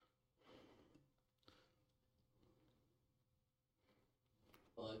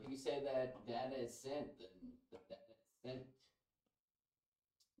if you say that data is sent, then the data is sent.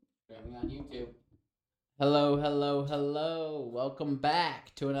 Streaming on YouTube. Hello, hello, hello. Welcome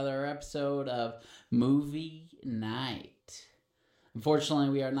back to another episode of Movie Night. Unfortunately,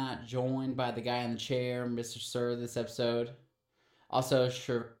 we are not joined by the guy in the chair, Mr. Sir, this episode. Also,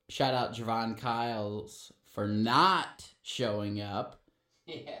 shout out Javon Kyles for not showing up.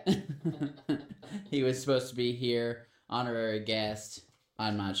 Yeah. He was supposed to be here, honorary guest.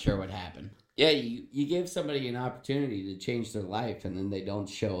 I'm not sure what happened. Yeah, you give somebody an opportunity to change their life, and then they don't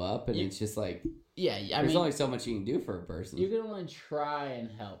show up, and it's just like... Yeah, there's only so much you can do for a person. You can only try and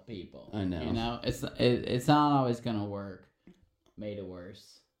help people. I know. You know, it's not always gonna work. Made it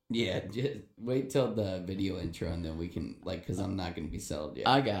worse. Yeah, just wait till the video intro, and then we can, because I'm not gonna be settled yet.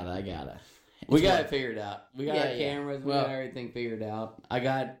 I got it. We got it figured out. We got our cameras. We got everything figured out. I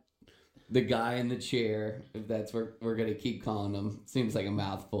got the guy in the chair, if that's what we're gonna keep calling him. Seems like a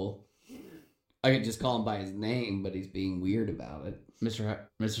mouthful. I could just call him by his name, but he's being weird about it. Mr.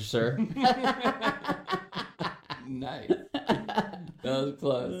 Sir. Nice. That was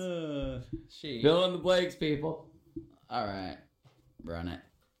close. Fill in the blanks, people. All right. Run it.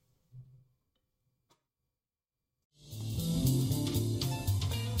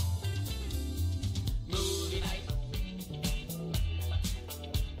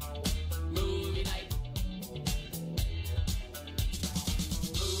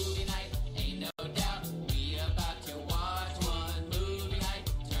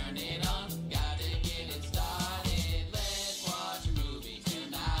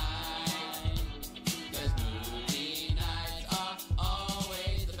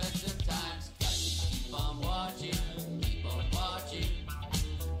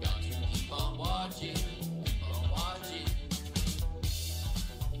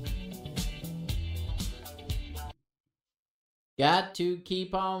 Got to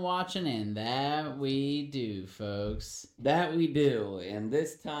keep on watching, and that we do, folks. That we do. And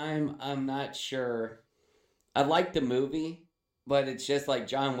this time, I'm not sure. I like the movie, but it's just like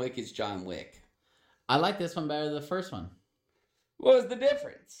John Wick is John Wick. I like this one better than the first one. What was the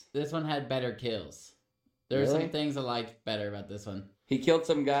difference? This one had better kills. There are some things I liked better about this one. He killed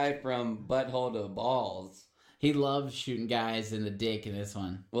some guy from butthole to balls. He loves shooting guys in the dick in this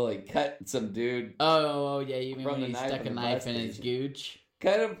one. Well, he cut some dude. Oh, yeah. You mean when he stuck a knife in his gooch?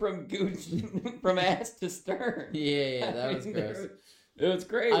 Cut him from gooch, from ass to stern. Yeah, that was gross. It was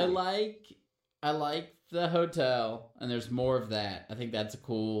crazy. I like the hotel, and there's more of that. I think that's a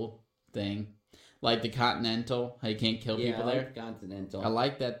cool thing. Like the Continental, how you can't kill people there. The Continental. I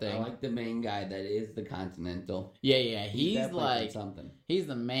like that thing. I like the main guy that is the Continental. Yeah. He's like something. He's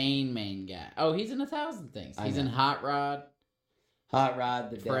the main guy. Oh, he's in 1,000 things. He's in Hot Rod. Hot Rod,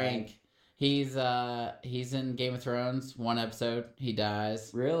 the Frank. Dad. He's in Game of Thrones. One episode, he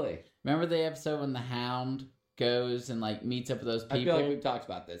dies. Really? Remember the episode when the Hound goes and meets up with those people? I feel like we've talked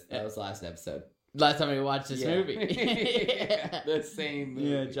about this. That was last episode. Last time we watched this movie. The same movie.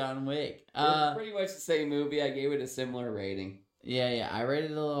 Yeah, John Wick. Pretty much the same movie. I gave it a similar rating. Yeah. I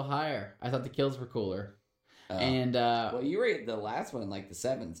rated it a little higher. I thought the kills were cooler. And well, you rated the last one like the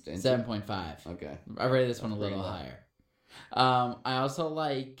 7s, didn't you? 7.5. Okay. I rated this one a little higher. I also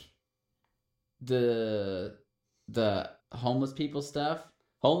like the homeless people stuff.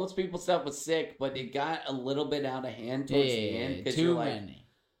 Homeless people stuff was sick, but it got a little bit out of hand towards the end. Too many.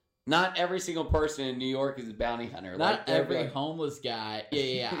 Not every single person in New York is a bounty hunter. Not every homeless guy.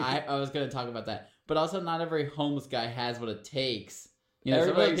 Yeah. I was going to talk about that. But also, not every homeless guy has what it takes. You know,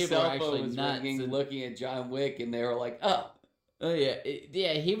 everybody's some cell people phone are was nuts ringing, looking at John Wick, and they were like, "Oh,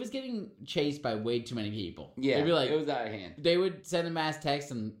 yeah." He was getting chased by way too many people. Yeah, they'd be like, it was out of hand. They would send a mass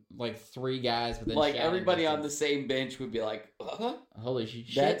text, and 3 guys within everybody on the same bench would be like, "Holy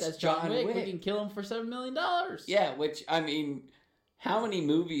shit, that's John Wick. Wick. We can kill him for $7 million." Yeah, which I mean. How many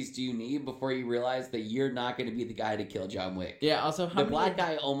movies do you need before you realize that you're not going to be the guy to kill John Wick? Yeah, also, the black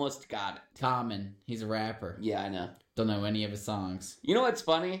guy almost got it. Common. He's a rapper. Yeah, I know. Don't know any of his songs. You know what's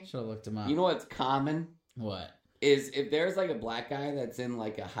funny? Should have looked him up. You know what's common? What? Is if there's a black guy that's in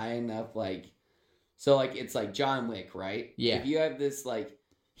a high enough so it's like John Wick, right? Yeah. If you have this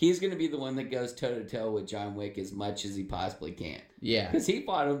he's going to be the one that goes toe to toe with John Wick as much as he possibly can. Yeah. Because he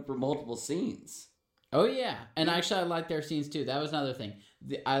fought him for multiple scenes. Oh, yeah. And actually, I like their scenes, too. That was another thing.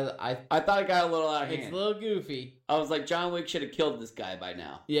 I thought it got a little out of hand. It's a little goofy. I was like, John Wick should have killed this guy by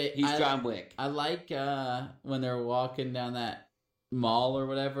now. Yeah. He's John Wick. I like when they're walking down that mall or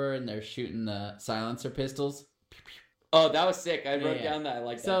whatever, and they're shooting the silencer pistols. Oh, that was sick. I wrote down that I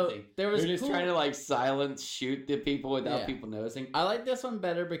like that thing. They're just trying to like silence shoot the people without people noticing. I like this one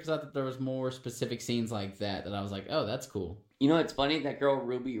better because I thought there was more specific scenes like that I was like, oh, that's cool. You know, it's funny, that girl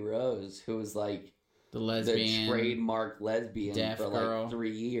Ruby Rose, who was like the lesbian, the trademark lesbian for girl. like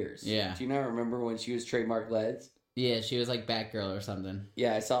 3 years. Yeah. Do you not remember when she was trademark les? Yeah, she was like Batgirl or something.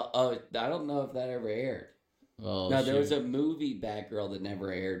 Yeah, I saw. Oh, I don't know if that ever aired. Well, no, there was a movie Batgirl that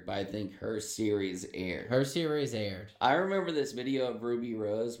never aired, but I think her series aired. Her series aired. I remember this video of Ruby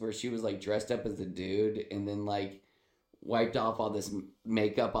Rose where she was like dressed up as a dude and then like wiped off all this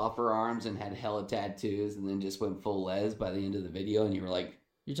makeup off her arms and had hella tattoos and then just went full les by the end of the video, and you were like,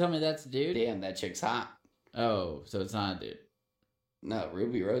 "You told me that's a dude? Damn, that chick's hot." Oh, so it's not a dude. No,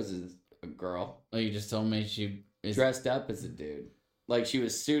 Ruby Rose is a girl. Oh, you just told me she is dressed up as a dude. Like she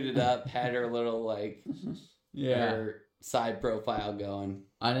was suited up, had her little like her side profile going.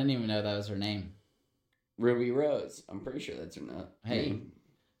 I didn't even know that was her name. Ruby Rose. I'm pretty sure that's her name. Hey,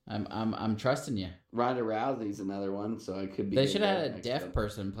 I'm trusting you. Ronda Rousey's another one, so I could be. They should have had a deaf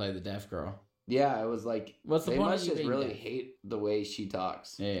person play the deaf girl. Yeah, I was like, what's the they point must of you just being really deaf? hate the way she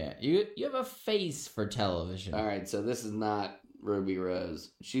talks. Yeah, you have a face for television. All right, so this is not Ruby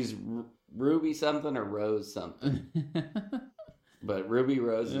Rose. She's Ruby something or Rose something. But Ruby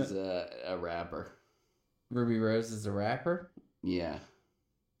Rose is a rapper. Ruby Rose is a rapper? Yeah.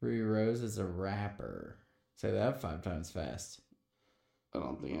 Ruby Rose is a rapper. Say that 5 times fast. I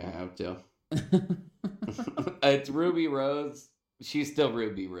don't think I have to. It's Ruby Rose. She's still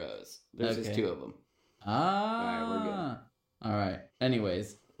Ruby Rose. There's just 2 of them. Ah. All right, we're good. All right.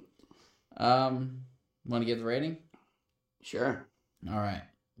 Anyways. Want to give the rating? Sure. All right.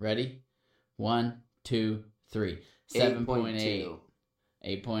 Ready? 1, 2, 3. 7.8.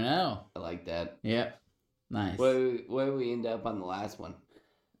 8.0. I like that. Yep. Nice. What did we end up on the last one?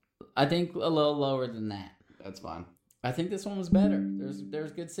 I think a little lower than that. That's fine. I think this one was better.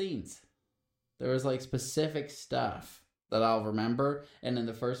 There's good scenes. There was like specific stuff that I'll remember, and in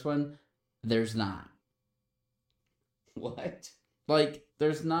the first one, there's not. What? Like,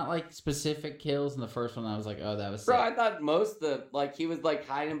 there's not like specific kills in the first one. I was like, oh, that was sick. Bro, I thought most of he was like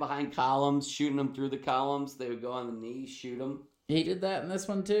hiding behind columns, shooting them through the columns. They would go on the knees, shoot them. He did that in this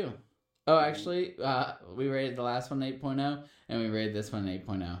one too. Oh, actually, we rated the last one 8.0, and we rated this one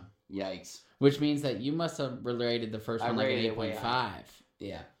 8.0. Yikes. Which means that you must have rated the first one like an 8.5.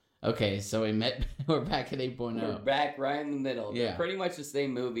 Yeah. Okay, so we're back at 8.0. We're back right in the middle. Yeah. They're pretty much the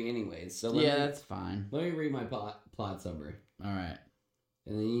same movie anyways. So that's fine. Let me read my plot summary. All right.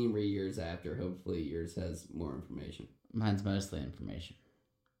 And then you can read yours after. Hopefully yours has more information. Mine's mostly information.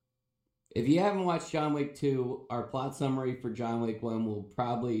 If you haven't watched John Wick 2, our plot summary for John Wick 1 will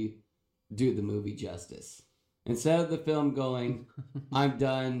probably do the movie justice. Instead of the film going, I'm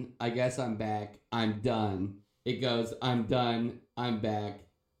done, I guess I'm back, I'm done, it goes, I'm done, I'm back,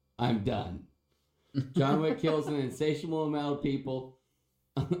 I'm done. John Wick kills an insatiable amount of people.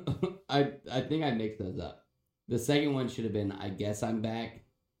 I think I mixed those up. The second one should have been, I guess I'm back,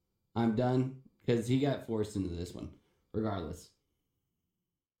 I'm done, because he got forced into this one, regardless.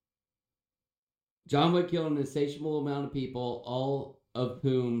 John Wick killed an insatiable amount of people, all of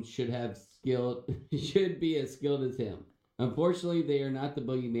whom should be as skilled as him. Unfortunately, they are not the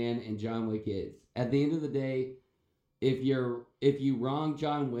boogeyman, and John Wick is. At the end of the day, if you wrong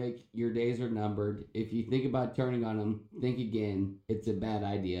John Wick, your days are numbered. If you think about turning on him, think again. It's a bad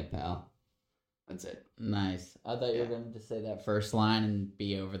idea, pal. That's it. Nice. I thought you were going to say that first line and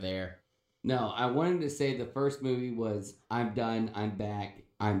be over there. No, I wanted to say the first movie was, I'm done, I'm back,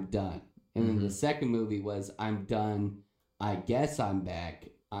 I'm done. And then the second movie was, I'm done, I guess I'm back,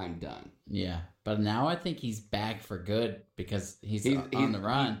 I'm done. Yeah, but now I think he's back for good because he's on the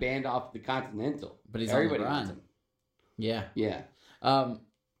run. He's banned off the Continental. But he's Everybody on the wants run. him. Yeah. Yeah.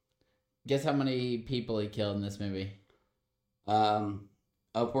 Guess how many people he killed in this movie?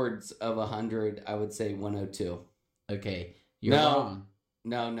 Upwards of 100, I would say 102. Okay, you're wrong.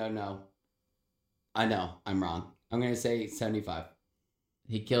 No. I know, I'm wrong. I'm going to say 75.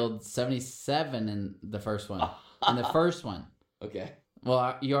 He killed 77 in the first one. In the first one. Okay.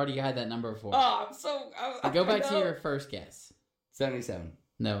 Well, you already had that number before. Oh, I'm so... Go back to your first guess. 77.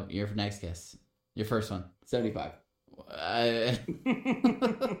 No, your next guess. Your first one. 75.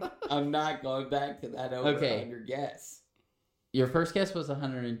 I'm not going back to that over 100 guess. Your first guess was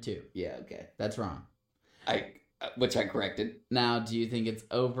 102. Yeah, okay. That's wrong. Which I corrected. Now, do you think it's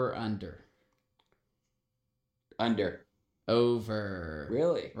over or under? Under. Over.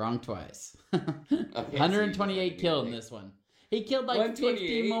 Really? Wrong twice. Okay, 128 killed in this one. He killed like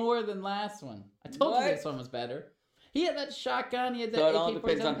 50 more than last one. I told you this one was better. He had that shotgun. He had that. So it all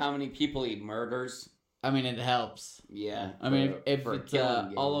depends on how many people he murders. I mean, it helps. Yeah. I mean, if it's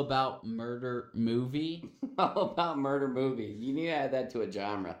all about murder movie. All about murder movie. You need to add that to a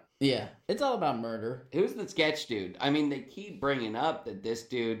genre. Yeah, it's all about murder. Who's the sketch dude? I mean, they keep bringing up that this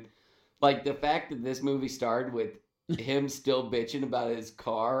dude, like the fact that this movie started with him still bitching about his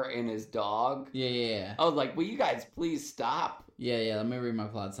car and his dog. Yeah. I was like, will you guys please stop? Yeah. Let me read my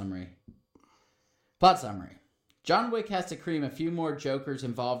plot summary. Plot summary. John Wick has to cream a few more jokers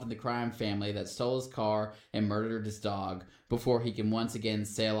involved in the crime family that stole his car and murdered his dog before he can once again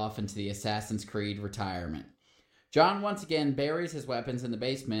sail off into the Assassin's Creed retirement. John once again buries his weapons in the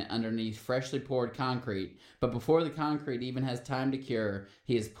basement underneath freshly poured concrete, but before the concrete even has time to cure,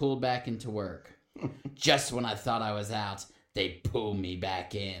 he is pulled back into work. Just when I thought I was out, they pull me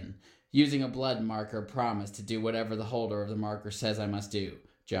back in. Using a blood marker promise to do whatever the holder of the marker says I must do,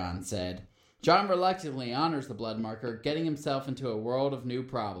 John said. John reluctantly honors the blood marker, getting himself into a world of new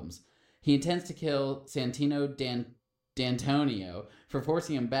problems. He intends to kill Santino D'Antonio for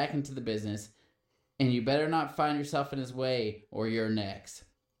forcing him back into the business, and you better not find yourself in his way or you're next.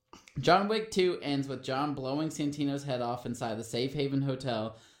 John Wick 2 ends with John blowing Santino's head off inside the safe haven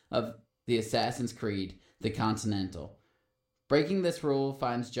hotel of the Assassin's Creed, the Continental. Breaking this rule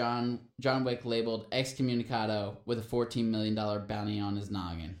finds John Wick labeled excommunicado with a $14 million bounty on his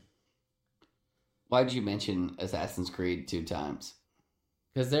noggin. Why'd you mention Assassin's Creed 2 times?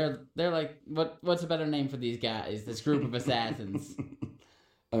 Because they're like, what's a better name for these guys? This group of assassins.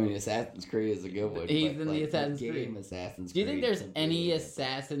 I mean, Assassin's Creed is a good one. He's in the Assassin's Creed. Assassin's Creed. Do you think there's any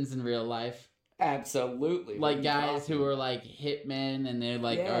assassins in real life? Absolutely. Like guys who are like hitmen and they're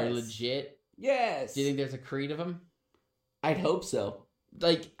like are legit? Yes. Do you think there's a Creed of them? I'd hope so.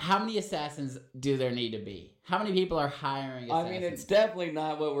 Like, how many assassins do there need to be? How many people are hiring assassins? I mean, it's definitely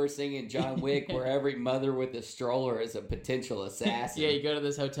not what we're seeing in John Wick, where every mother with a stroller is a potential assassin. Yeah, you go to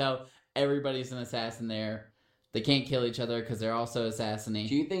this hotel, everybody's an assassin there. They can't kill each other because they're also assassinating.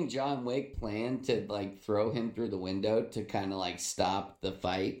 Do you think John Wick planned to, like, throw him through the window to kind of, like, stop the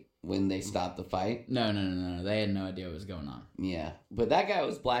fight when they stopped the fight? No. They had no idea what was going on. Yeah. But that guy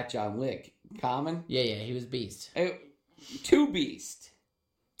was Black John Wick. Common? Yeah, he was Beast. Two Beast.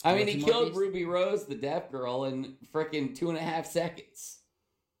 I mean, he killed Beast? Ruby Rose, the deaf girl, in frickin' 2.5 seconds.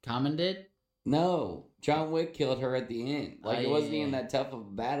 Common did? No. John Wick killed her at the end. Like, it wasn't even that tough of a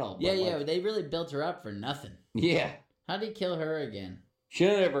battle. Yeah, they really built her up for nothing. Yeah. How did he kill her again?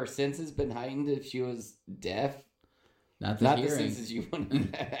 Shouldn't have her senses been heightened if she was deaf? Not the senses you want to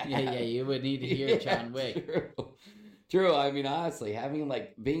have. Yeah, you would need to hear John Wick. True. I mean, honestly, having,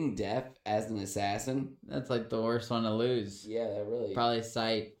 like, being deaf as an assassin. That's, like, the worst one to lose. Yeah, that really. Probably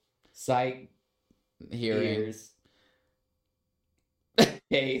sight. Hearing. Ears.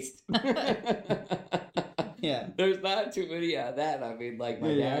 Taste. Yeah. There's not too many of that. I mean, like,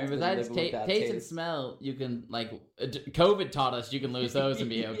 my dad's been besides living without taste and smell, you can, like, COVID taught us you can lose those and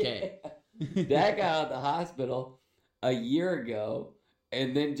be okay. Yeah. Dad got out of the hospital a year ago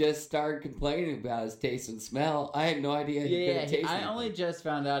and then just started complaining about his taste and smell. I had no idea he couldn't taste anything. I only just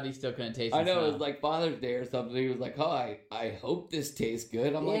found out he still couldn't taste and smell. smell. It was like Father's Day or something. He was like, oh, I hope this tastes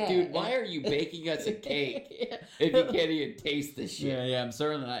good. I'm like, dude, why are you baking us a cake if you can't even taste the shit? Yeah, I'm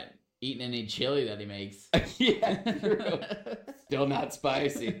certainly not eating any chili that he makes. Yeah, true. Still not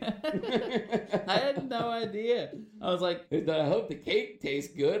spicy. I had no idea. I was like, I hope the cake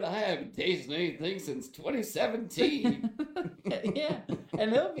tastes good. I haven't tasted anything since 2017. Yeah.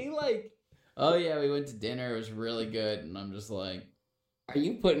 And he'll be like, oh yeah, we went to dinner. It was really good. And I'm just like, are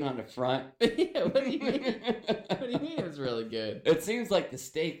you putting on a front? Yeah, what do you mean? What do you mean it was really good? It seems like the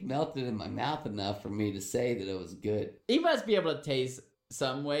steak melted in my mouth enough for me to say that it was good. He must be able to taste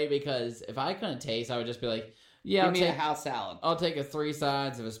some way, because if I couldn't taste, I would just be like, yeah, I'll take a house salad. I'll take a 3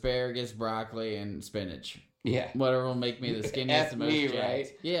 sides of asparagus, broccoli, and spinach. Yeah. Whatever will make me the skinniest and most jacked. Right?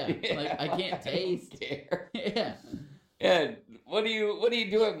 Yeah. Like, I can't taste. Yeah. Yeah. What are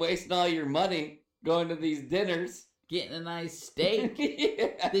you doing wasting all your money going to these dinners? Getting a nice steak.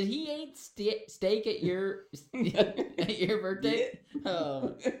 Yeah. Did he eat steak at your birthday? Yeah.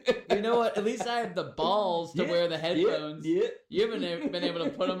 You know what? At least I have the balls to wear the headphones. Yeah. You haven't been able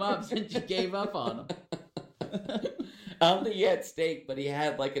to put them up since you gave up on them. I don't think he had steak, but he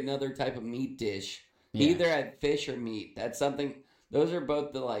had like another type of meat dish. Yeah. He either had fish or meat. That's something. Those are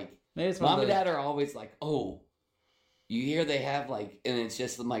both the like. Mom and Dad are always like, oh. You hear they have, like, and it's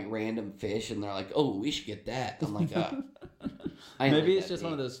just, like, random fish, and they're like, oh, we should get that. I'm like, maybe it's just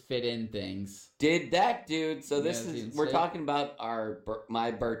one of those fit-in things. Did that dude, so this is, we're talking about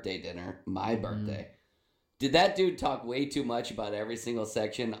my birthday dinner, my birthday. Did that dude talk way too much about every single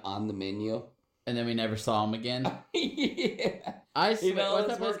section on the menu? And then we never saw him again? Yeah. I swear, what's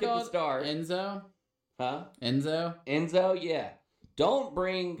that place called? Star. Enzo? Huh? Enzo? Enzo, yeah. Don't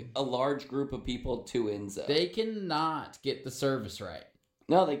bring a large group of people to Enzo. They cannot get the service right.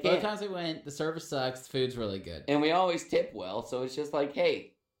 No, they can't. Both times we went, the service sucks, the food's really good. And we always tip well, so it's just like,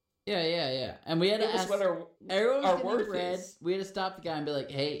 hey. Yeah. And we had to ask, what our worth bread. is. We had to stop the guy and be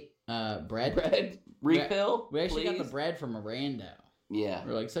like, hey, bread? Bread? Refill? We actually please? got the bread from a rando. Yeah.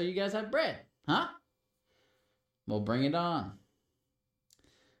 We're like, so you guys have bread? Huh? Well, bring it on.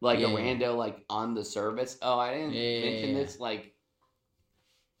 Like a rando, like on the service. Oh, I didn't mention this, like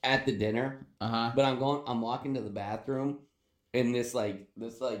at the dinner. But I'm walking to the bathroom, and this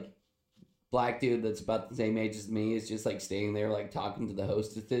black dude that's about the same age as me is just like staying there, like talking to the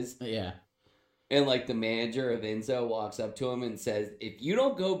hostesses. Yeah. And like the manager of Enzo walks up to him and says, "If you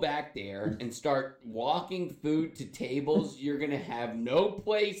don't go back there and start walking food to tables, you're gonna have no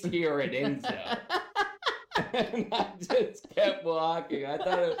place here at Enzo." And I just kept walking. I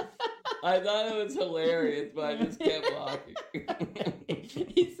thought it was hilarious, but I just kept walking.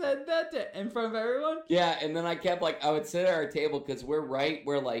 He said that in front of everyone? Yeah, and then I would sit at our table because we're right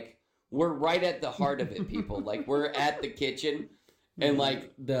at the heart of it, people. Like, we're at the kitchen, and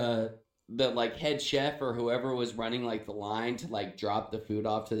like the like head chef or whoever was running like the line to like drop the food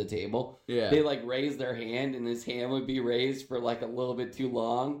off to the table. Yeah. They like raise their hand, and his hand would be raised for like a little bit too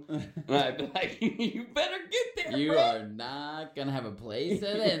long. And I'd be like, "You better get there. You are not gonna have a place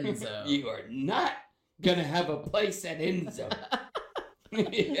at Enzo. You are not gonna have a place at Enzo."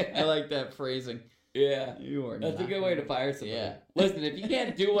 Yeah. I like that phrasing. Yeah. You are. That's a good way to fire somebody. Yeah. Listen, if you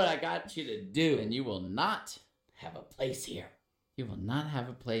can't do what I got you to do, then you will not have a place here. You will not have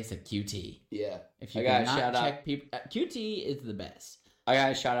a place at QT. Yeah. If you cannot check people, QT is the best. I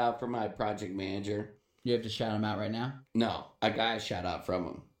got a shout out from my project manager. You have to shout him out right now? No, I got a shout out from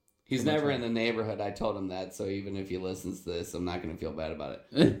him. He's never in the neighborhood. I told him that, so even if he listens to this, I'm not going to feel bad about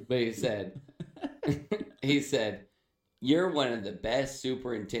it. But he said, "You're one of the best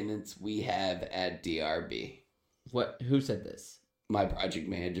superintendents we have at DRB." What? Who said this? My project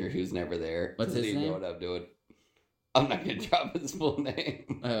manager, who's never there. What's his name? Know what I'm doing. I'm not going to drop his full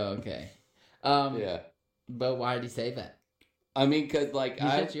name. Oh, okay. Yeah. But why did he say that? I mean, because, like,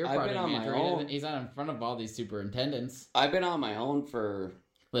 I've been on my own. He's not in front of all these superintendents. I've been on my own for...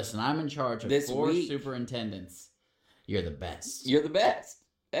 Listen, I'm in charge of 4 superintendents. You're the best. You're the best.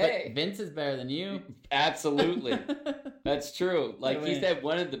 Hey. But Vince is better than you. Absolutely. That's true. Like, he said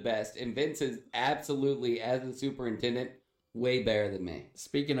one of the best, and Vince is absolutely, as a superintendent, way better than me.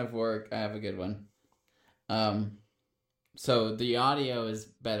 Speaking of work, I have a good one. So the audio is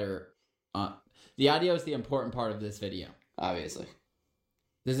better. The audio is the important part of this video. Obviously.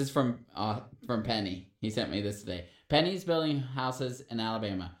 This is from Penny. He sent me this today. Penny's building houses in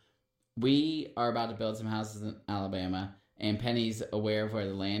Alabama. We are about to build some houses in Alabama, and Penny's aware of where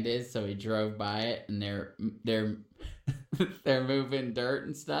the land is, so he drove by it, and they're they're moving dirt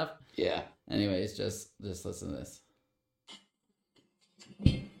and stuff. Yeah. Anyways, just listen to this.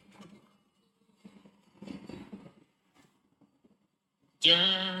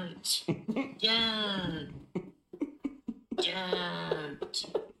 Dirt! Dirt! Dirt!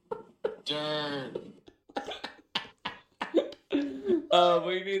 Dirt! Oh,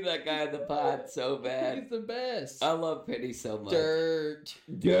 we need that guy in the pod so bad. He's the best. I love Penny so much. Dirt.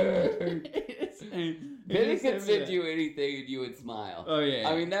 Penny can send you anything and you would smile. Oh, yeah.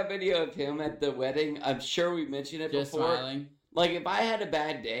 I mean, that video of him at the wedding, I'm sure we mentioned it just before. Smiling. Like, if I had a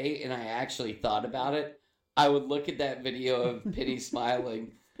bad day and I actually thought about it, I would look at that video of Penny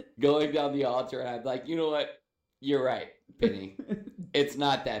smiling, going down the altar, and I'd be like, you know what? You're right, Penny. It's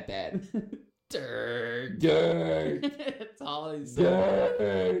not that bad. Dirt. Dirt. It's all he said.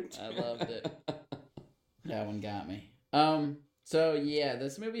 Dirt. I loved it. That one got me. So, yeah,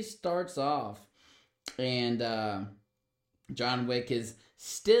 this movie starts off, and John Wick is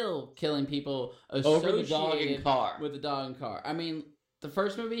still killing people over the dog and car. With the dog and car. I mean, the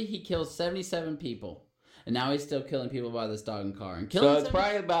first movie, he kills 77 people. And now he's still killing people by this dog and car. And so it's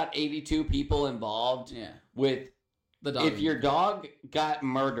probably about 82 people involved. Yeah. With the dog. If your dog got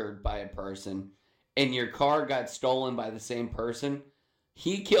murdered by a person and your car got stolen by the same person,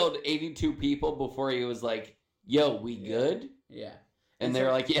 he killed 82 people before he was like, "Yo, we good?" Yeah. And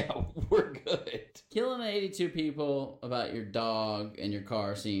they're like, "Yeah, we're good." Killing 82 people about your dog and your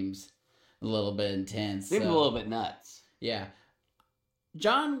car seems a little bit intense. Seems a little bit nuts. Yeah.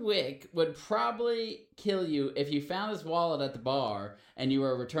 John Wick would probably kill you if you found his wallet at the bar and you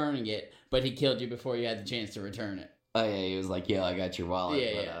were returning it, but he killed you before you had the chance to return it. Oh, yeah, he was like, "Yo, I got your wallet."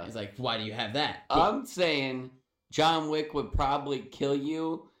 Yeah, yeah. He's like, "Why do you have that?" I'm saying John Wick would probably kill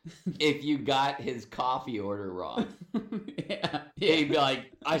you if you got his coffee order wrong. Yeah. He'd be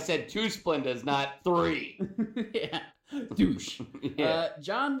like, I said 2 Splendas, not 3. Yeah. Douche. Yeah.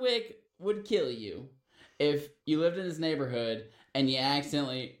 John Wick would kill you if you lived in his neighborhood and you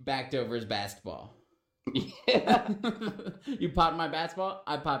accidentally backed over his basketball. Yeah. You popped my basketball,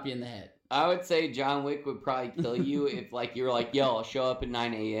 I pop you in the head. I would say John Wick would probably kill you if, like, you were like, yo, I'll show up at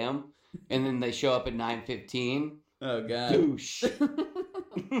 9 a.m. And then they show up at 9:15. Oh, God. Douche.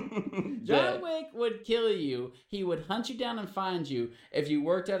 John Wick would kill you. He would hunt you down and find you if you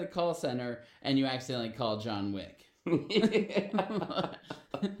worked at a call center and you accidentally called John Wick.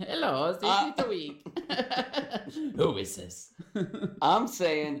 Hello, this is the week. Who is this? I'm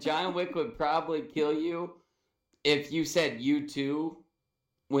saying John Wick would probably kill you if you said you too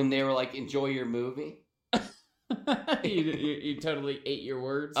when they were like, enjoy your movie. You totally ate your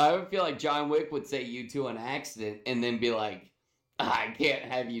words. I would feel like John Wick would say you too on accident and then be like, I can't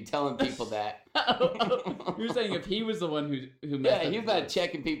have you telling people that. You're saying if he was the one who messed Yeah, up he's not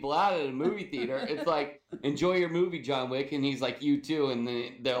checking people out at a movie theater. It's like, enjoy your movie, John Wick, and he's like, you too, and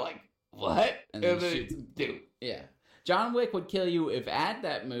then they're like, what? And then then, shoots. dude. Yeah. John Wick would kill you if at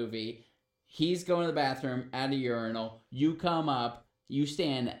that movie, he's going to the bathroom at a urinal, you come up, you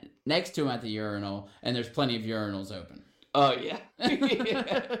stand next to him at the urinal, and there's plenty of urinals open. Oh, yeah.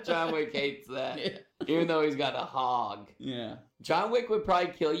 John Wick hates that. Yeah. Even though he's got a hog. Yeah. John Wick would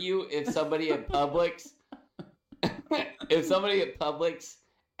probably kill you if somebody at Publix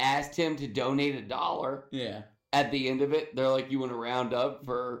asked him to donate $1 Yeah. at the end of it. They're like, you want to round up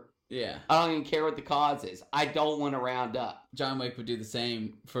for... Yeah. I don't even care what the cause is. I don't want to round up. John Wick would do the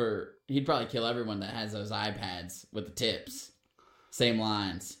same for... He'd probably kill everyone that has those iPads with the tips. Same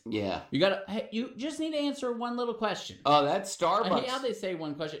lines. Yeah. You just need to answer one little question. Oh, that's Starbucks. I hate how they say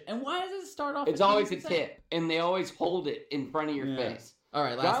one question. And why does it start off? It's always a tip, and they always hold it in front of your face. All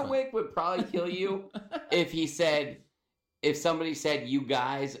right, last John one. Wick would probably kill you if somebody said you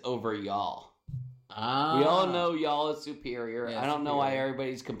guys over y'all. Ah. We all know y'all is superior. Yeah, I don't know why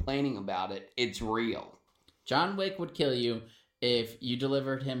everybody's complaining about it. It's real. John Wick would kill you if you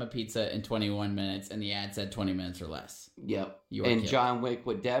delivered him a pizza in 21 minutes and the ad said 20 minutes or less. Yep. You are and killed. John Wick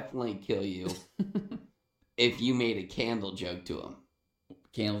would definitely kill you if you made a candle joke to him.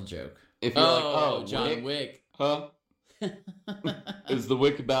 Candle joke. If you're like, oh, John Wick. Huh? Is the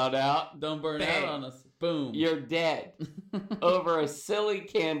wick about out? Don't burn Bang. out on us. Boom. You're dead over a silly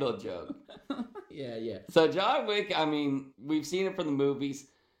candle joke. Yeah. So John Wick, I mean, we've seen it from the movies.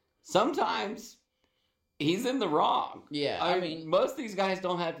 Sometimes he's in the wrong. Yeah, I mean, most of these guys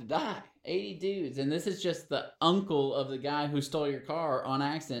don't have to die. 80 dudes, and this is just the uncle of the guy who stole your car on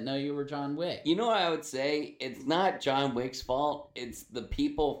accident. No, you were John Wick. You know what I would say? It's not John Wick's fault. It's the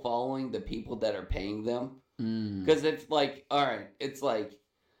people following the people that are paying them. Because it's like, all right, it's like,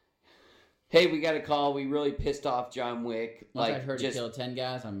 hey, we got a call. We really pissed off John Wick. Once like, I heard he killed 10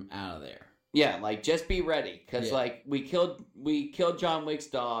 guys, I'm out of there. Yeah, like, just be ready. Because, Yeah. like, we killed John Wick's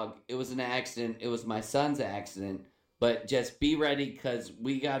dog. It was an accident. It was my son's accident. But just be ready because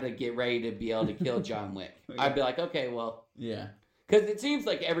we got to get ready to be able to kill John Wick. Okay. I'd be like, okay, well. Yeah. Because it seems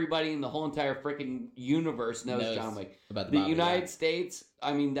like everybody in the whole entire freaking universe knows John Wick. About The Bobby United guy. States,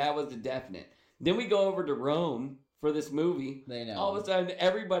 I mean, that was a definite. Then we go over to Rome for this movie. They know. All of a sudden,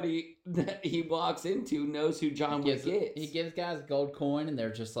 everybody that he walks into knows who John Wick is. He gives guys a gold coin, and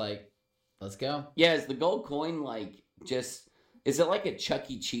they're just like, let's go. Yeah, is the gold coin like just... Is it like a Chuck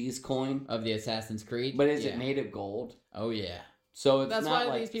E. Cheese coin? Of the Assassin's Creed? But is it made of gold? Oh, yeah. So it's That's not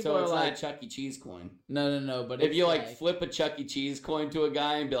why like these people so are it's like- not a Chuck E. Cheese coin. No. But If it's you like flip a Chuck E. Cheese coin to a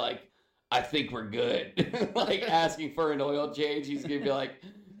guy and be like, I think we're good. Like asking for an oil change, he's gonna be like,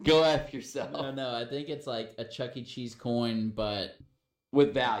 go F yourself. No. I think it's like a Chuck E. Cheese coin, but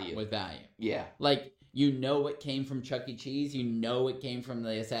With value. with value. Yeah. Like, you know it came from Chuck E. Cheese. You know it came from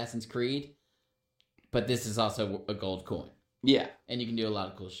the Assassin's Creed. But this is also a gold coin. Yeah. And you can do a lot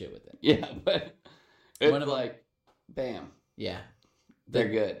of cool shit with it. Yeah, but it's One of them- like, bam. Yeah. They're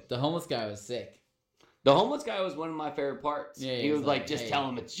good. The homeless guy was sick. The homeless guy was one of my favorite parts. Yeah, he was like, just hey. tell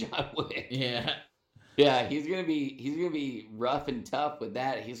him it's John Wick. Yeah. Yeah, he's gonna be rough and tough with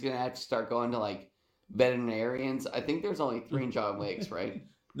that. He's gonna have to start going to like veterinarians. I think there's only 3 John Wicks, right?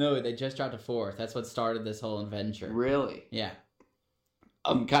 No, they just dropped a 4th. That's what started this whole adventure. Really? Yeah.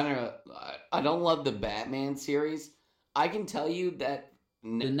 I'm kind of. I don't love the Batman series. I can tell you that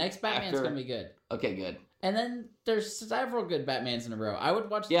The next Batman's after- going to be good. Okay, good. And then there's several good Batmans in a row. I would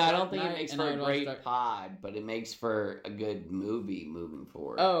watch Yeah, I Dark don't think Knight it makes and for I a would watch great Dark- pod, but it makes for a good movie moving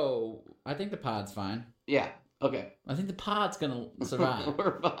forward. Oh, I think the pod's fine. Yeah, Okay. I think the pod's gonna survive.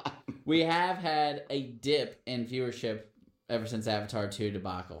 We're fine. We have had a dip in viewership ever since Avatar 2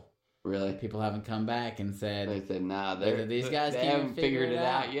 debacle. Really? People haven't come back and said... They said, nah, these guys they can't haven't figured it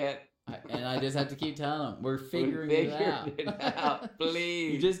out yet. And I just have to keep telling them, we're figuring it out.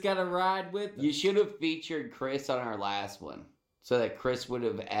 Please. You just got to ride with us. You should have featured Chris on our last one so that Chris would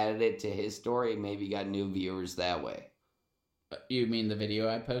have added it to his story and maybe got new viewers that way. You mean the video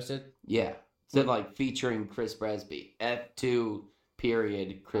I posted? Yeah. Instead of like featuring Chris Bresby. F2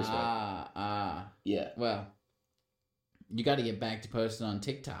 period Chris Bresby. Yeah. Well, you got to get back to posting on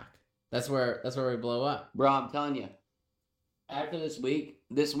TikTok. That's where we blow up. Bro, I'm telling you. After this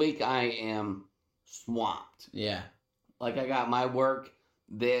week I am swamped. Yeah. Like I got my work,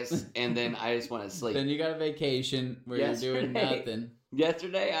 this, and then I just want to sleep. Then you got a vacation where you're doing nothing.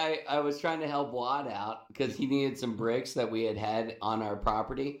 Yesterday I was trying to help Wad out because he needed some bricks that we had on our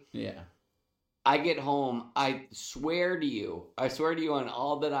property. Yeah. I get home, I swear to you on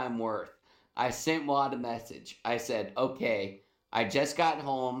all that I'm worth, I sent Wad a message. I said, okay, I just got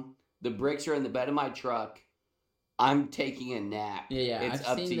home. The bricks are in the bed of my truck. I'm taking a nap. Yeah. It's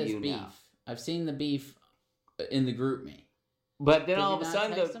up to you now. I've seen the beef in the group me. But then all of a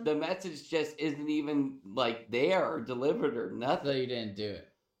sudden, the message just isn't even like there or delivered or nothing. So you didn't do it.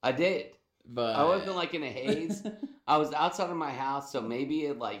 I did. But I wasn't like in a haze. I was outside of my house, so maybe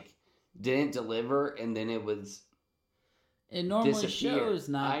it like didn't deliver and then it was it normally shows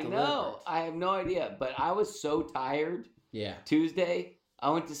not I delivered. know. I have no idea. But I was so tired. Yeah. Tuesday, I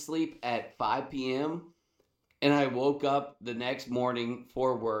went to sleep at 5 p.m. and I woke up the next morning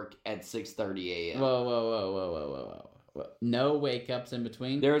for work at 6:30 a.m. Whoa. No wake-ups in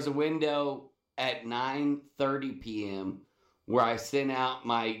between? There was a window at 9:30 p.m. where I sent out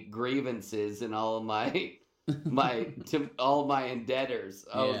my grievances and all of my to all my indebtors.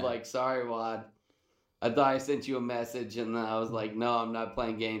 I was like, sorry, Wad. I thought I sent you a message, and then I was like, no, I'm not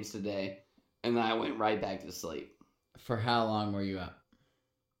playing games today. And then I went right back to sleep. For how long were you up?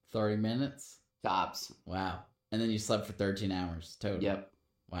 30 minutes? Tops. Wow. And then you slept for 13 hours total? Yep.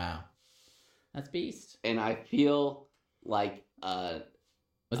 Wow. That's beast. And I feel like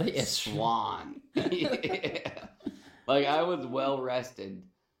Was that a swan. Yeah. Like, I was well rested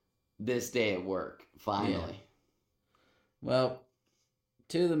this day at work, finally. Yeah. Well,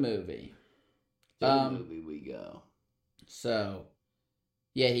 to the movie. To the movie we go. So,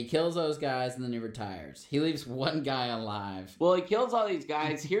 yeah, he kills those guys and then he retires. He leaves one guy alive. Well, he kills all these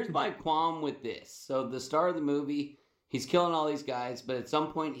guys. Here's my qualm with this. So, the start of the movie, he's killing all these guys, but at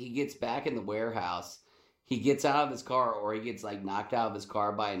some point he gets back in the warehouse. He gets out of his car, or he gets like knocked out of his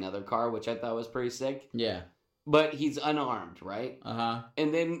car by another car, which I thought was pretty sick. Yeah. But he's unarmed, right? Uh-huh.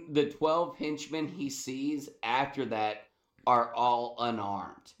 And then the 12 henchmen he sees after that are all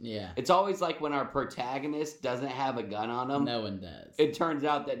unarmed. Yeah. It's always like when our protagonist doesn't have a gun on him. No one does. It turns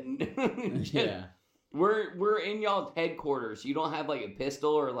out that yeah. We're in y'all's headquarters. You don't have like a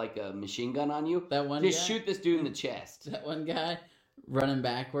pistol or like a machine gun on you. That one Just guy? shoot this dude in the chest. That one guy running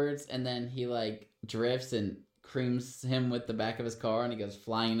backwards, and then he like drifts and creams him with the back of his car, and he goes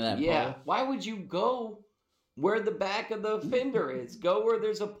flying into that pole. Why would you go where the back of the fender is? Go where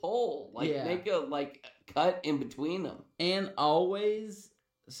there's a pole. Like make a like cut in between them. And always,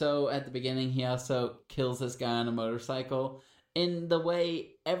 so at the beginning, he also kills this guy on a motorcycle in the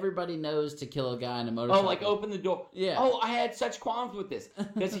way everybody knows to kill a guy on a motorcycle. Oh, like open the door. Yeah. Oh, I had such qualms with this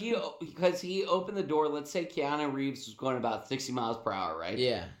because he opened the door. Let's say Keanu Reeves was going about 60 miles per hour, right?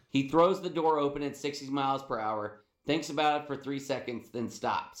 Yeah. He throws the door open at 60 miles per hour, thinks about it for 3 seconds, then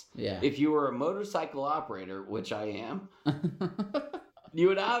stops. Yeah. If you were a motorcycle operator, which I am, you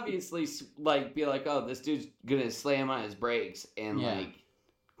would obviously like be like, "Oh, this dude's gonna slam on his brakes and like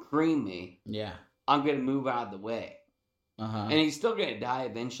cream me. Yeah. I'm gonna move out of the way." Uh-huh. And he's still gonna die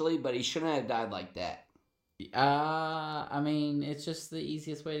eventually, but he shouldn't have died like that. I mean, it's just the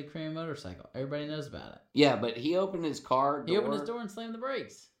easiest way to cream a motorcycle. Everybody knows about it. Yeah, but he opened his car door. He opened his door and slammed the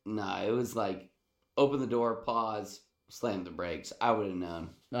brakes. Nah, it was like, open the door, pause, slam the brakes. I would have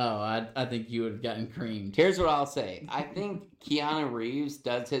known. Oh, I think you would have gotten creamed. Here's what I'll say. I think Keanu Reeves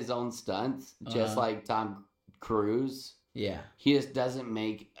does his own stunts, just like Tom Cruise. Yeah. He just doesn't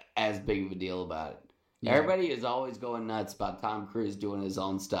make as big of a deal about it. Yeah. Everybody is always going nuts about Tom Cruise doing his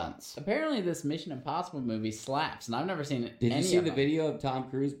own stunts. Apparently, this Mission Impossible movie slaps, and I've never seen it. Did you see the video of Tom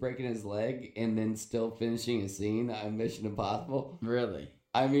Cruise breaking his leg and then still finishing a scene on Mission Impossible? Really?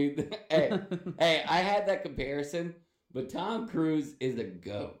 I mean, hey, I had that comparison, but Tom Cruise is a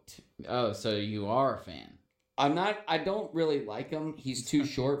goat. Oh, so you are a fan? I don't really like him. He's too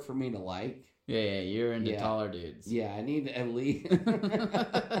short for me to like. Yeah, you're into taller dudes. Yeah, I need at least.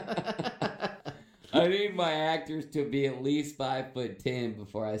 I need my actors to be at least 5'10"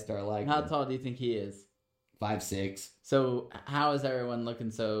 before I start liking How them. tall do you think he is? 5'6". So how is everyone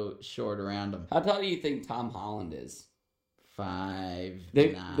looking so short around him? How tall do you think Tom Holland is? 5'9".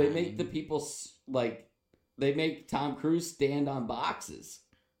 They make the people they make Tom Cruise stand on boxes.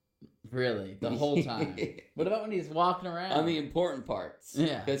 Really? The whole time? What about when he's walking around? On the important parts.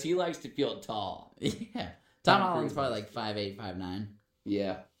 Yeah. Because he likes to feel tall. Yeah. Tom Holland's probably like 5'8", 5'9".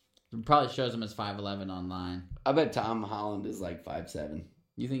 Yeah. It probably shows him as 5'11" online. I bet Tom Holland is like 5'7".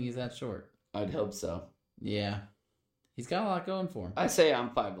 You think he's that short? I'd hope so. Yeah. He's got a lot going for him. I say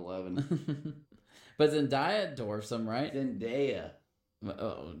I'm 5'11". But Zendaya dwarfs him, right? Zendaya.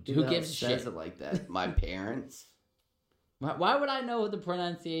 Who gives a says shit? it like that? My parents. Why would I know the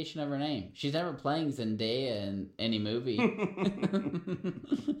pronunciation of her name? She's never playing Zendaya in any movie.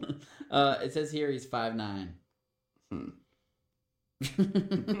 It says here he's 5'9". And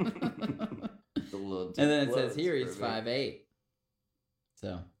then it says here he's 5'8".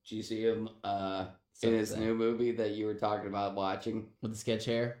 So. Did you see him in his new movie that you were talking about watching? With the sketch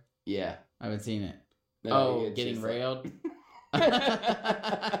hair? Yeah. I haven't seen it. No, Getting railed? I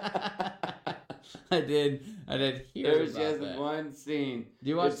did hear There was about just that. one scene. Do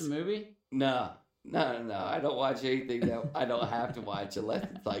you watch the movie? No. I don't watch anything that I don't have to watch unless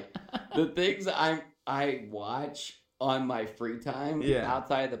it's like the things I watch on my free time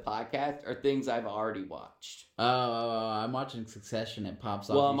outside of the podcast are things I've already watched. I'm watching Succession. It pops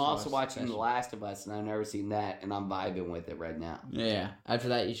off. Well, I'm also watching The Last of Us, and I've never seen that, and I'm vibing with it right now. Yeah. After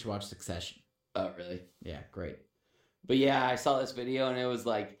that, you should watch Succession. Oh, really? Yeah, great. But yeah, I saw this video, and it was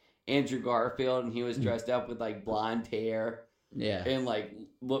like Andrew Garfield, and he was dressed up with like blonde hair. Yeah. And like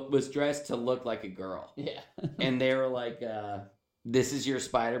was dressed to look like a girl. Yeah. And they were like, this is your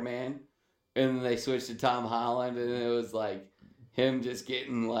Spider-Man. And then they switched to Tom Holland, and it was like him just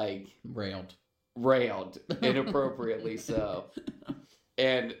getting like railed inappropriately so,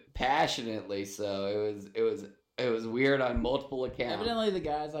 and passionately so. It was weird on multiple accounts. Evidently, the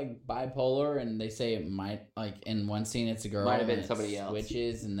guy's like bipolar, and they say it might like in one scene it's a girl, Might have been and somebody else.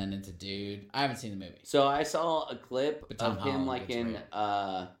 Switches, and then it's a dude. I haven't seen the movie. So I saw a clip Tom of him Holland like gets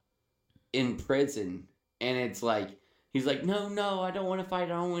in prison, and it's like. He's like, no, I don't want to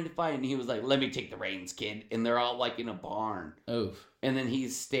fight. And he was like, let me take the reins, kid. And they're all like in a barn. Oof. And then he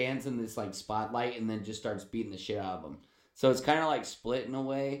stands in this like spotlight and then just starts beating the shit out of them. So it's kind of like Split in a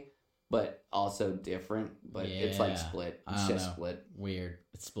way, but also different. But it's like Split. It's just Split. Weird.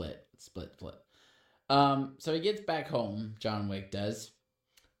 It's Split. So he gets back home, John Wick does,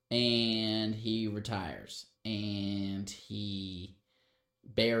 and he retires. And he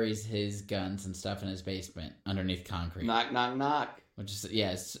buries his guns and stuff in his basement underneath concrete. Knock, knock, knock. Which is,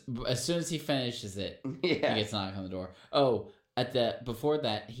 yes, as soon as he finishes it, yeah. he gets knocked on the door. Before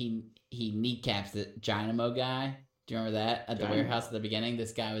that, he kneecaps the Dynamo guy. Do you remember that? At the warehouse at the beginning,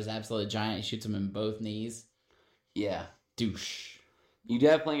 this guy was absolutely giant. He shoots him in both knees. Yeah. Douche. You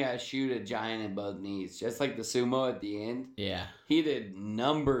definitely got to shoot a giant in both knees. Just like the sumo at the end. Yeah. He did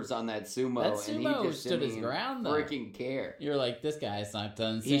numbers on that sumo. That sumo and he just stood his ground, though. Freaking care. You're like, this guy's not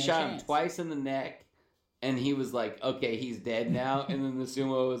done. He shot him twice in the neck, and he was like, okay, he's dead now. And then the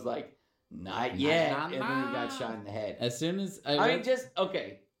sumo was like, not yet. And then he got shot in the head. As soon as...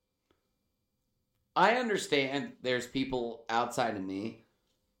 okay. I understand there's people outside of me.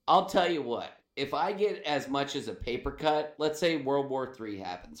 I'll tell you what. If I get as much as a paper cut, let's say World War III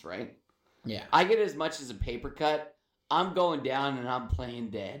happens, right? Yeah. I get as much as a paper cut, I'm going down and I'm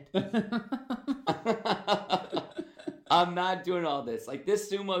playing dead. I'm not doing all this. Like,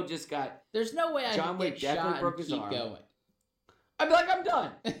 this sumo just got... There's no way John Wick definitely broke his keep arm. going. I'd be like, I'm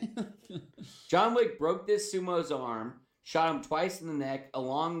done. John Wick broke this sumo's arm, shot him twice in the neck,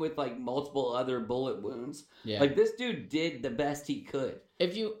 along with, like, multiple other bullet wounds. Yeah. Like, this dude did the best he could.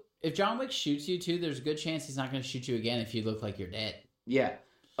 If John Wick shoots you, too, there's a good chance he's not going to shoot you again if you look like you're dead. Yeah.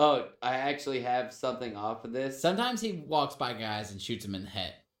 Oh, I actually have something off of this. Sometimes he walks by guys and shoots them in the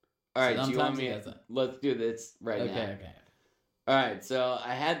head. All right, so do you want me? Let's do this right now. Okay. All right, so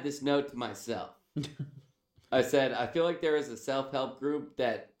I had this note to myself. I said, I feel like there is a self-help group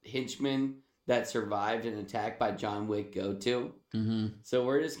that henchmen that survived an attack by John Wick go to. Mm-hmm. So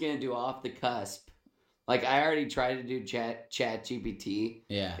we're just going to do off the cusp. Like, I already tried to do chat GPT.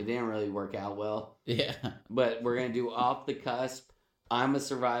 Yeah. It didn't really work out well. Yeah. But we're going to do off the cusp. I'm a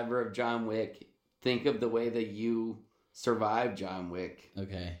survivor of John Wick. Think of the way that you survived John Wick.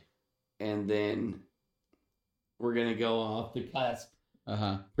 Okay. And then we're going to go off the cusp.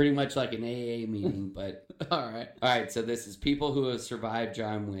 Uh-huh. Pretty much like an AA meeting, but... All right. All right, so this is people who have survived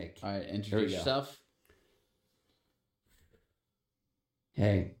John Wick. All right, introduce yourself.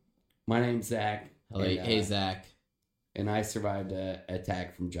 Hey, my name's Zach. Hey, Zach. And I survived an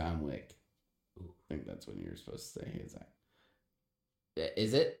attack from John Wick. I think that's when you're supposed to say, hey, Zach.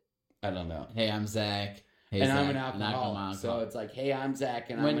 Is it? I don't know. Hey, I'm Zach. Hey, and Zach. I'm an alcoholic. So it's like, hey, I'm Zach,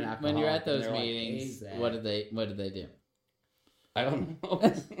 and I'm an alcoholic. When you're at those meetings, like, hey, what do they do? I don't know.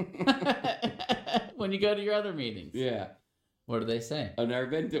 When you go to your other meetings. Yeah. What do they say? I've never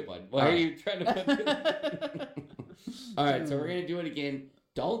been to one. Why are you trying to put this? All right, so we're going to do it again.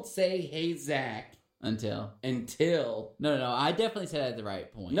 Don't say, hey, Zach. Until. No, I definitely said it at the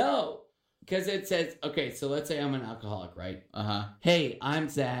right point. No. Because it says, okay, so let's say I'm an alcoholic, right? Uh-huh. Hey, I'm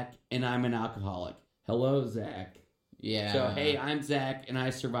Zach, and I'm an alcoholic. Hello, Zach. Yeah. So, hey, I'm Zach, and I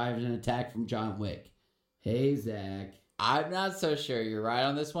survived an attack from John Wick. Hey, Zach. I'm not so sure you're right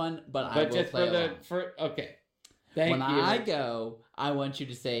on this one, but I will just play okay. Thank you. When I go, I want you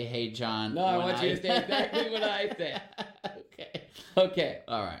to say, hey, John. No, I want you to say exactly what I say. Okay.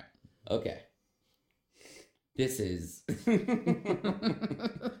 All right. Okay. This is...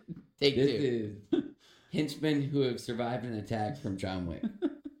 Take two. This is henchmen who have survived an attack from John Wick.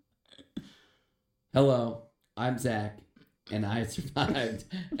 Hello, I'm Zach, and I survived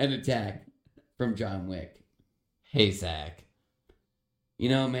an attack from John Wick. Hey, Zach. You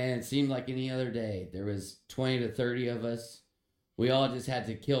know, man, it seemed like any other day. There was 20 to 30 of us. We all just had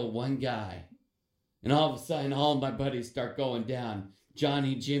to kill one guy. And all of a sudden, all of my buddies start going down.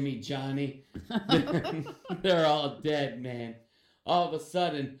 Johnny, Jimmy, Johnny. They're all dead, man. All of a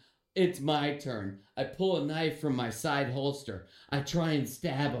sudden, it's my turn. I pull a knife from my side holster. I try and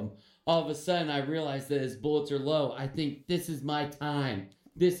stab him. All of a sudden, I realize that his bullets are low. I think, this is my time.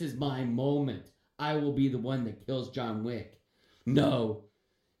 This is my moment. I will be the one that kills John Wick. No.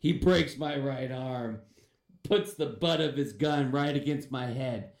 He breaks my right arm. Puts the butt of his gun right against my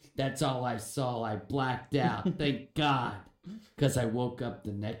head. That's all I saw. I blacked out. Thank God. Because I woke up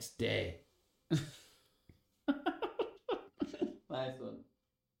the next day. Nice one.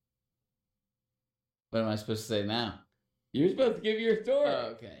 What am I supposed to say now? You're supposed to give your story.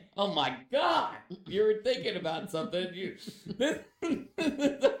 Oh, okay. Oh my God! You were thinking about something. This is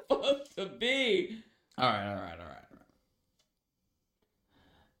supposed to be. All right.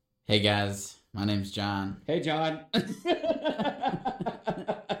 Hey guys, my name's John. Hey John.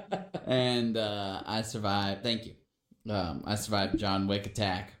 And I survived. Thank you. I survived John Wick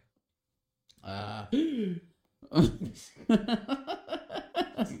attack.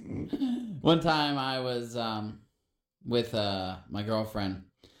 One time I was with my girlfriend.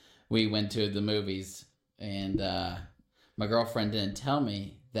 We went to the movies, and my girlfriend didn't tell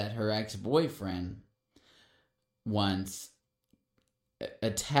me that her ex-boyfriend once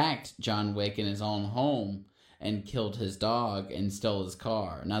attacked John Wick in his own home and killed his dog and stole his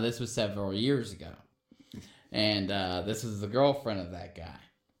car. Now, this was several years ago, and this was the girlfriend of that guy.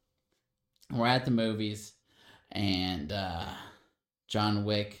 We're at the movies, and John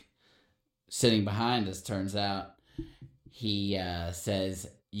Wick, sitting behind us, turns out, he says,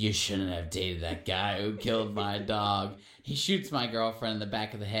 "You shouldn't have dated that guy who killed my dog." He shoots my girlfriend in the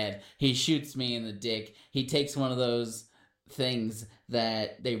back of the head. He shoots me in the dick. He takes one of those things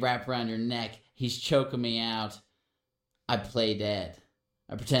that they wrap around your neck. He's choking me out. I play dead.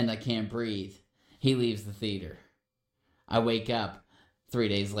 I pretend I can't breathe. He leaves the theater. I wake up 3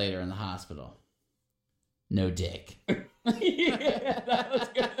 days later in the hospital. No dick. Yeah, that was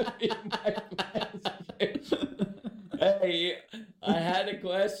gonna be my question. Hey, I had a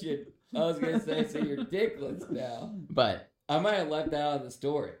question. I was gonna say, so you're dickless now. But I might have left that out of the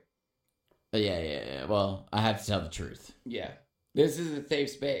story. Yeah. Well, I have to tell the truth. Yeah. This is a safe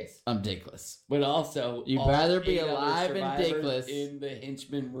space. I'm dickless. But also, you'd rather be alive and dickless in the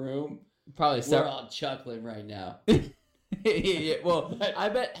henchman room. Probably we're all chuckling right now. Yeah, well, I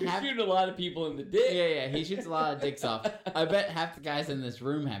bet he's shooting a lot of people in the dick. Yeah, he shoots a lot of dicks off. I bet half the guys in this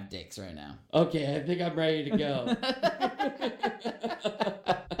room have dicks right now. Okay, I think I'm ready to go.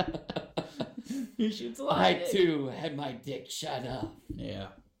 He shoots a lot. I too had my dick shut off.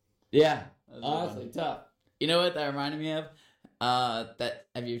 Yeah. Honestly, tough. You know what that reminded me of?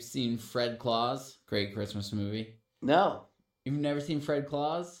 Have you seen Fred Claus? Great Christmas movie. No. You've never seen Fred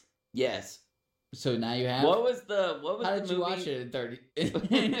Claus? Yes. So now you have. What was the How did movie? You watch it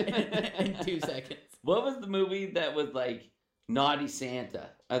in 2 seconds? What was the movie that was like Naughty Santa?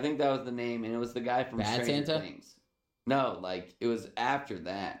 I think that was the name, and it was the guy from Bad Stranger Santa? Things. No, like it was after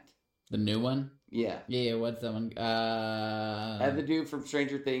that. The new one? Yeah. Yeah, what's that one? Had the dude from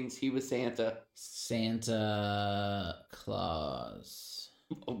Stranger Things. He was Santa. Santa Claus.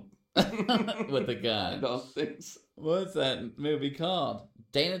 Oh. With the gun. I don't think so. What's that movie called?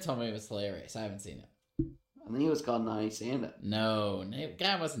 Dana told me it was hilarious. I haven't seen it. I think it was called Naughty Santa. No, the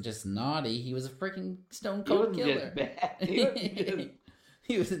guy wasn't just naughty. He was a freaking stone He cold wasn't killer. just bad.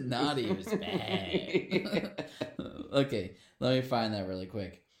 He was naughty. He was bad. Okay, let me find that really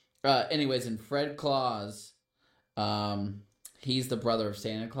quick. Anyways, in Fred Claus, he's the brother of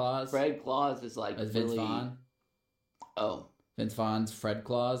Santa Claus. Fred Claus is like Vince Vaughn. Oh. Vince Vaughn's Fred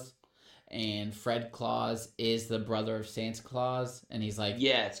Claus. And Fred Claus is the brother of Santa Claus. And he's like...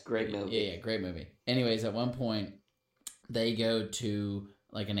 Yeah, it's a great movie. Yeah, great movie. Anyways, at one point, they go to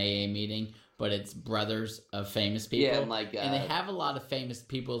like an AA meeting, but it's brothers of famous people. Yeah, like... and they have a lot of famous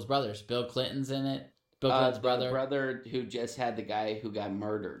people's brothers. Bill Clinton's in it. Bill Clinton's brother. The brother who just had the guy who got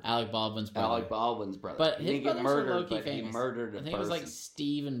murdered. Alec Baldwin's brother. Alec Baldwin's brother. But he his didn't get brothers are murdered, low-key but famous. he murdered a person. I think it was like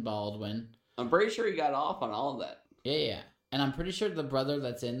Stephen Baldwin. I'm pretty sure he got off on all of that. Yeah. And I'm pretty sure the brother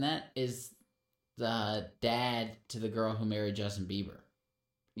that's in that is the dad to the girl who married Justin Bieber.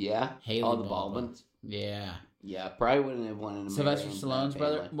 Yeah? Haley all the Baldwin. Baldwins? Yeah. Yeah, probably wouldn't have wanted to Sylvester marry Stallone's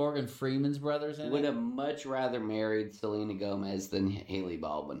brother, Morgan Freeman's brother's in Would it. have much rather married Selena Gomez than Haley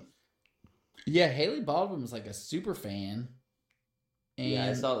Baldwin. Yeah, Haley Baldwin was like a super fan. And yeah,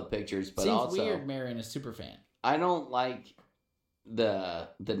 I saw the pictures, but seems also weird marrying a super fan. I don't like the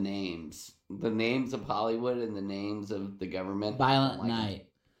names. The names of Hollywood and the names of the government. Violent Night.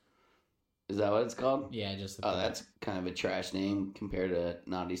 Is that what it's called? Yeah, just that's kind of a trash name compared to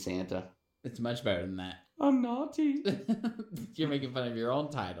Naughty Santa. It's much better than that. I'm naughty. You're making fun of your own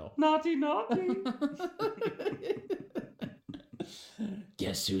title. Naughty, naughty.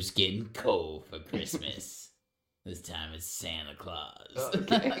 Guess who's getting cold for Christmas? This time it's Santa Claus.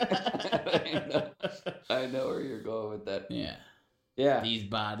 Okay. I know where you're going with that. Yeah. Yeah. These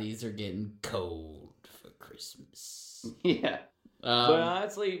bodies are getting cold for Christmas. Yeah. But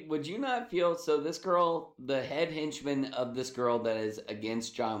honestly, would you not feel so? This girl, the head henchman of this girl that is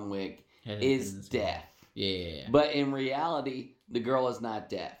against John Wick, is deaf. Yeah. But in reality, the girl is not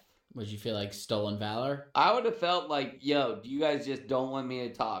deaf. Would you feel like stolen valor? I would have felt like, yo, you guys just don't want me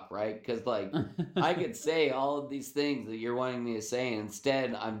to talk, right? Because, like, I could say all of these things that you're wanting me to say, and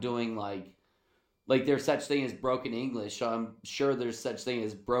instead I'm doing, like there's such thing as broken English, so I'm sure there's such thing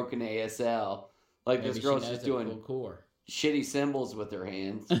as broken ASL. Like, maybe this girl's just doing full core. Shitty symbols with her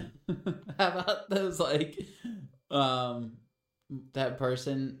hands. How about those, like, that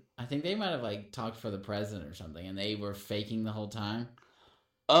person, I think they might have, like, talked for the president or something, and they were faking the whole time.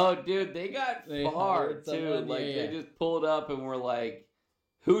 Oh, dude, they got far, too. Someone, they just pulled up and were like,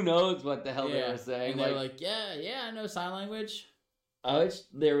 who knows what the hell they were saying. And they were like, yeah, I know sign language. I wish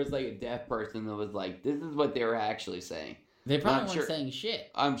there was, like, a deaf person that was like, this is what they were actually saying. They probably weren't saying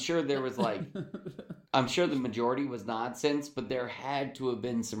shit. I'm sure there was, like, I'm sure the majority was nonsense, but there had to have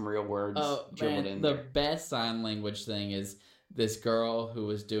been some real words dribbled in there. The best sign language thing is this girl who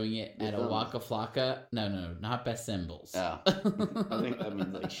was doing it at a Waka Flocka. No, not best symbols. Oh. I think that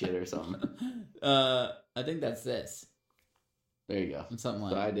means, like, shit or something. I think that's this. There you go. Something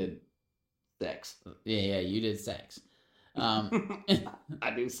like so I did sex. Yeah, you did sex.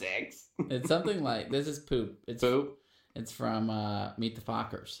 I do sex. It's something like, this is poop. It's poop? It's from Meet the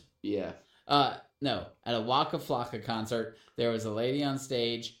Fockers. Yeah. No, at a Waka Flocka concert, there was a lady on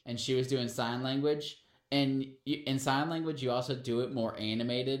stage, and she was doing sign language. And in sign language, you also do it more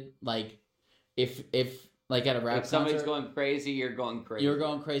animated. Like, if like at a rap concert, somebody's going crazy, you're going crazy. You're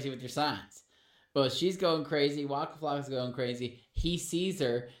going crazy with your signs. But she's going crazy. Waka Flocka's going crazy. He sees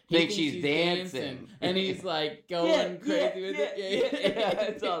her. He thinks she's dancing. And he's like going crazy with it. Yeah,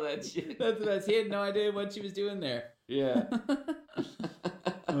 that's all that shit. That's the best. He had no idea what she was doing there. Yeah.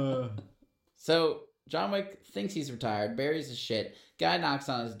 So John Wick thinks he's retired, buries his shit. Guy knocks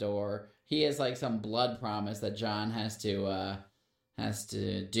on his door. He has like some blood promise that John has to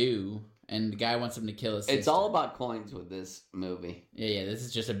do, and the guy wants him to kill his sister. It's all about coins with this movie. Yeah. This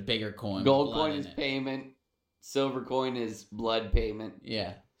is just a bigger coin. Gold coin is payment. Silver coin is blood payment.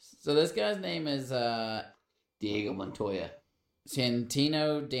 Yeah. So this guy's name is Diego Montoya.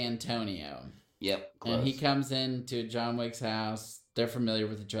 Santino D'Antonio. Yep. Close. And he comes into John Wick's house. They're familiar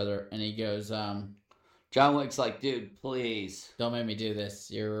with each other, and he goes, John Wick's like, dude, please. Don't make me do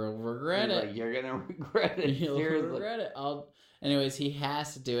this. You'll regret it. Like, you're going to regret it. You'll regret it. Anyways, he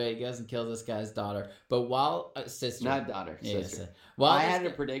has to do it. He goes and kills this guy's daughter. But while... sister. Not daughter, sister. Well, I had a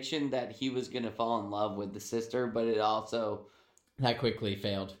prediction that he was going to fall in love with the sister, but it also... That quickly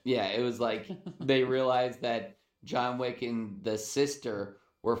failed. Yeah, it was like they realized that John Wick and the sister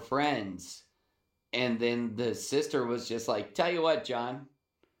were friends. And then the sister was just like, tell you what, John...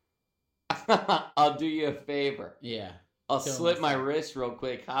 I'll do you a favor. Yeah. I'll slip my wrist real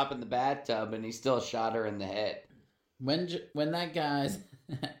quick, hop in the bathtub, and he still shot her in the head. When that guy's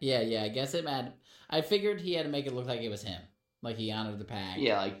Yeah. I guess it mad. I figured he had to make it look like it was him. Like he honored the pack.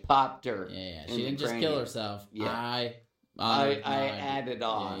 Yeah, like popped her. Yeah. She didn't just kill herself. Yeah. I added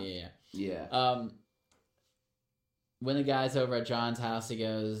on. Yeah. When the guy's over at John's house, he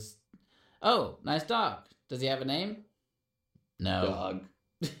goes, "Oh, nice dog. Does he have a name?" No. Dog.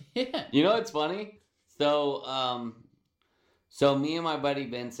 Yeah. You know what's funny? So me and my buddy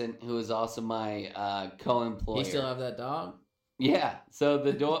Vincent, who is also my co-employer. You still have that dog? Yeah. So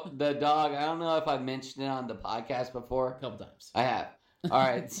the dog, I don't know if I've mentioned it on the podcast before. A couple times. I have. All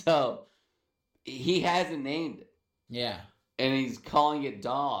right. So he hasn't named it. Yeah. And he's calling it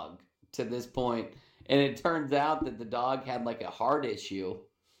Dog to this point. And it turns out that the dog had like a heart issue.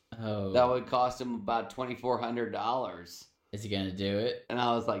 Oh. That would cost him about $2,400. Is he going to do it? And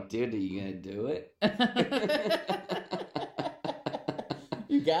I was like, dude, are you going to do it?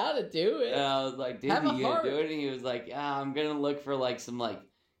 You got to do it. And I was like, dude, are you going to do it? And he was like, I'm going to look for like some like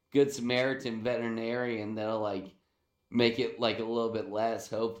good Samaritan veterinarian that'll like make it like a little bit less,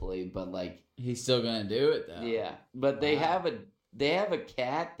 hopefully. But like, he's still going to do it though. Yeah. But they have a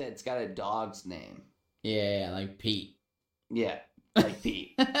cat that's got a dog's name. Yeah, like Pete. Yeah, like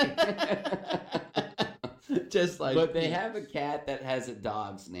Pete. Just like But Pete. they have a cat that has a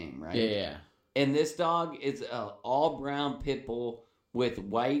dog's name, right? Yeah. And this dog is an all-brown pit bull with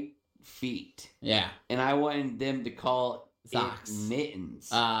white feet. Yeah. And I wanted them to call Socks. it Mittens.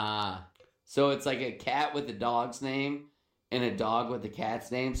 So it's like a cat with a dog's name and a dog with a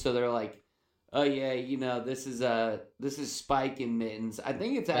cat's name. So they're like, oh yeah, you know, this is Spike and Mittens. I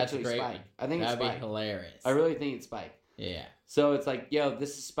think it's actually Spike. I think it's Spike. That'd be hilarious. I really think it's Spike. Yeah. So it's like, yo,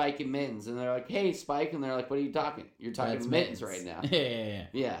 this is Spike and Mittens. And they're like, hey, Spike. And they're like, what are you talking? You're talking That's Mittens right now. Yeah.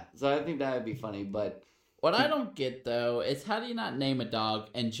 Yeah. So I think that would be funny. But what I don't get, though, is how do you not name a dog?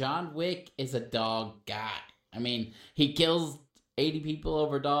 And John Wick is a dog guy. I mean, he kills 80 people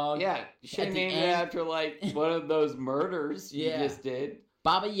over dog. Yeah. You should have named it after, like, one of those murders you just did.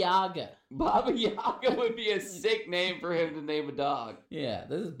 Baba Yaga. Baba Yaga would be a sick name for him to name a dog. Yeah,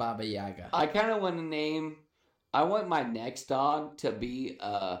 this is Baba Yaga. I kind of want to name... I want my next dog to be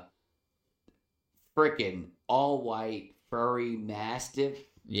a freaking all-white, furry mastiff.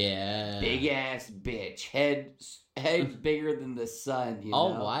 Yeah. Big-ass bitch. Head's bigger than the sun, you know?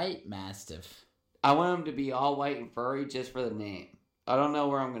 All-white mastiff. I want him to be all-white and furry just for the name. I don't know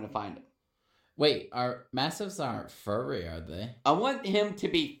where I'm going to find him. Wait, our mastiffs aren't furry, are they? I want him to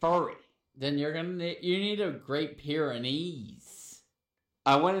be furry. Then you need a Great Pyrenees.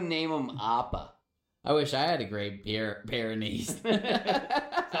 I want to name him Appa. I wish I had a Great Pyrenees.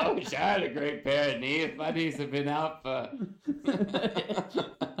 I wish I had a Great Pyrenees. My knees have been out for...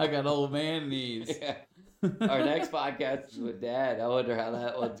 I got old man knees. Yeah. Our next podcast is with Dad. I wonder how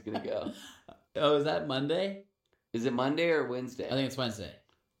that one's going to go. Oh, is that Monday? Is it Monday or Wednesday? I think it's Wednesday.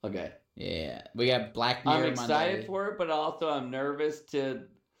 Okay. Yeah. We got Black Mirror I'm excited Monday. for it, but also I'm nervous to...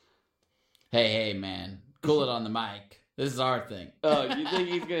 Hey, man. Cool it on the mic. This is our thing. Oh, you think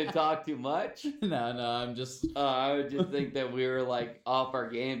he's going to talk too much? No, I'm just... I would just think that we were, like, off our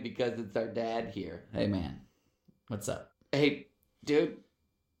game because it's our dad here. Hey, man. What's up? Hey, dude.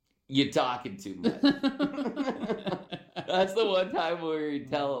 You're talking too much. That's the one time where you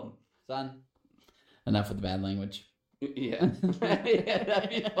tell him. Son, enough with the bad language. Yeah. Yeah, that'd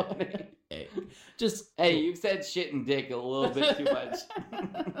be funny. Hey, you've said shit and dick a little bit too much.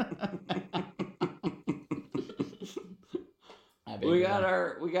 We got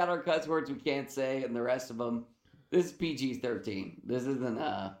our cuss words we can't say, and the rest of them. This is PG-13. This isn't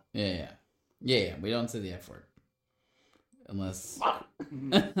Yeah. We don't say the F word unless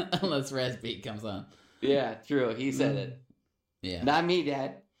Resbeat comes on. Yeah, true. He said it. Yeah. Not me,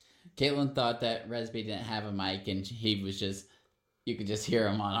 Dad. Caitlin thought that Resbeat didn't have a mic, and he was just you could just hear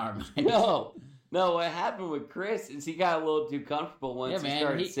him on our mic. No, what happened with Chris is he got a little too comfortable once he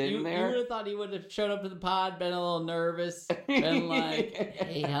started sitting there. You would have thought he would have showed up to the pod, been a little nervous, been like,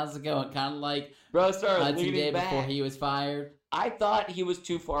 hey, how's it going? Kind of like Bro started Hudson leaning did back. before he was fired. I thought he was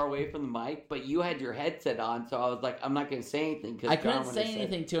too far away from the mic, but you had your headset on, so I was like, I'm not going to say anything. I couldn't say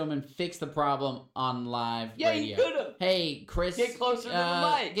anything to him and fix the problem on live radio. You could have. Hey, Chris. Get closer to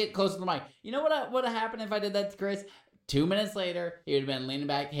the mic. Get closer to the mic. You know what would have happened if I did that to Chris? 2 minutes later, he would have been leaning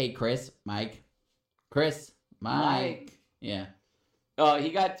back. Hey, Chris, Mike. Chris, Mike. Yeah. Oh,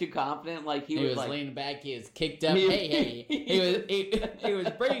 he got too confident. Like he was like, leaning back. He was kicked up. He was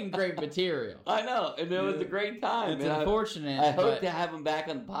bringing great material. I know, and it was a great time. It's unfortunate. I hope to have him back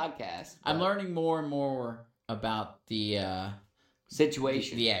on the podcast. I'm learning more and more about the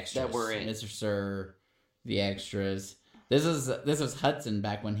situation, the extras that we're in. Mr. Sir, the extras. This was Hudson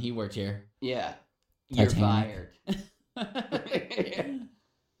back when he worked here. Yeah, you're fired.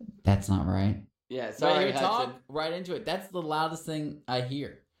 That's not right. Yeah, sorry, Hudson. Talk right into it. That's the loudest thing I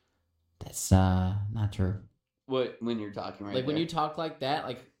hear. That's not true. What, when you're talking right like there? When you talk like that,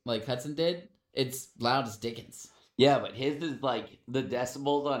 like Hudson did, it's loud as Dickens. Yeah, but his is like, the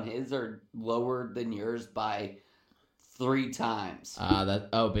decibels on his are lower than yours by 3 times.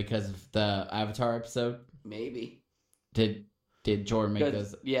 Because of the Avatar episode? Maybe. Did Jordan make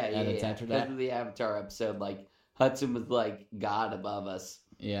those edits after that? Because of the Avatar episode, like, Hudson was like God above us.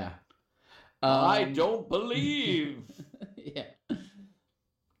 Yeah. I don't believe. Yeah.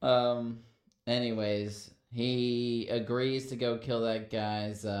 Anyways, he agrees to go kill that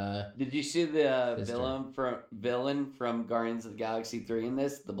guy's. Did you see the sister. villain from Guardians of the Galaxy 3 in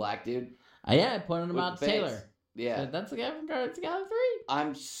this? The black dude. Yeah, I pointed him out to Taylor. Yeah, so that's the guy from Guardians of the Galaxy 3.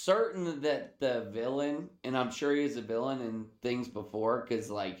 I'm certain that the villain, and I'm sure he's a villain in things before, because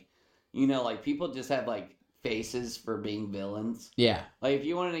like, like people just have like faces for being villains. Yeah. Like if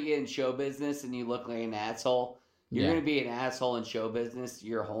you wanted to get in show business and you look like an asshole, you're going to be an asshole in show business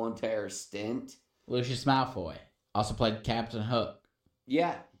your whole entire stint. Lucius Malfoy also played Captain Hook.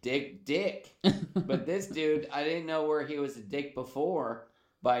 Yeah, dick. But this dude, I didn't know where he was a dick before,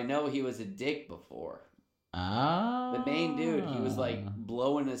 but I know he was a dick before. Oh. The main dude, he was like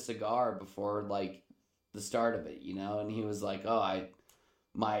blowing a cigar before like the start of it, and he was like,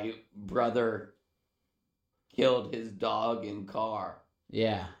 my brother killed his dog in car.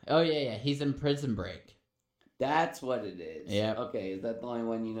 Yeah. Oh, yeah. He's in Prison Break. That's what it is. Yeah. Okay, is that the only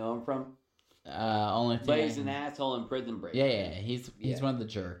one you know him from? Only thing. But he's an asshole in Prison Break. Yeah. He's one of the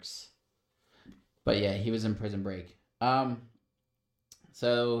jerks. But yeah, he was in Prison Break.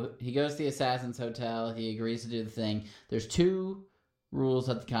 So he goes to the Assassin's Hotel. He agrees to do the thing. There's 2 rules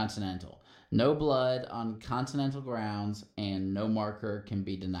at the Continental. No blood on Continental grounds, and no marker can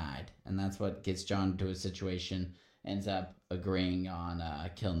be denied. And that's what gets John into a situation, ends up agreeing on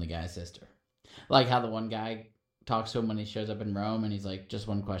killing the guy's sister. Like how the one guy talks to him when he shows up in Rome, and he's like, just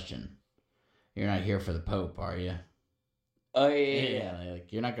one question. You're not here for the Pope, are you? Oh, yeah.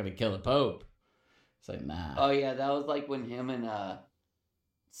 Like, you're not going to kill the Pope. It's like, nah. Oh, yeah, that was like when him and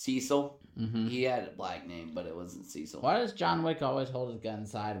Cecil, mm-hmm. He had a black name, but it wasn't Cecil. Why does John Wick always hold his gun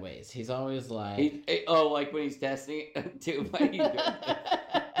sideways? He's always like... like when he's testing it, too.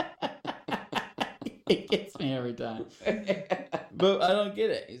 It gets me every time. But I don't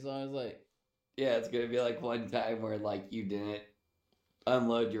get it. He's always like... Yeah, it's going to be like one time where like you didn't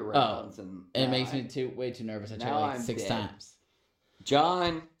unload your rounds. And it makes me way too nervous. I tried like 6 times.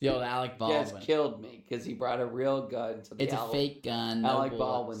 John, the old Alec Baldwin, just killed me because he brought a real gun to the. It's a fake gun. Alec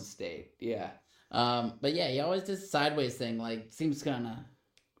Baldwin state, yeah. But yeah, he always does a sideways thing. Like seems kind of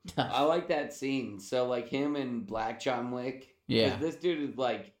tough. I like that scene. So like him and Black John Wick. Yeah. This dude is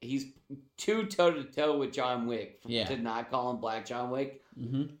like he's 2 toe to toe with John Wick. Yeah. To not call him Black John Wick.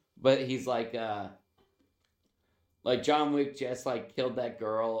 Mm-hmm. But he's like John Wick just like killed that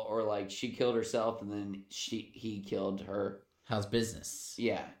girl, or like she killed herself and then he killed her. How's business?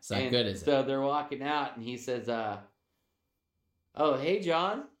 Yeah. It's not good, is it? So they're walking out and he says, oh, hey,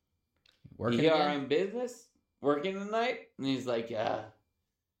 John. Working you again? are in business? Working tonight? And he's like, yeah.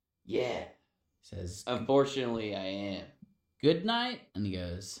 He says, unfortunately, I am. Good night? And he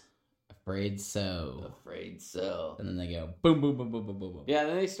goes, afraid so. Afraid so. And then they go, boom, boom, boom, boom, boom, boom, boom. Yeah,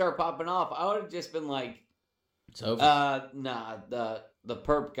 then they start popping off. I would have just been like, it's over. Nah, the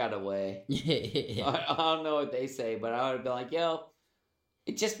perp got away. Yeah. I don't know what they say, but I would have been like, yo,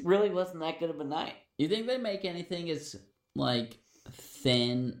 it just really wasn't that good of a night. You think they make anything as, like,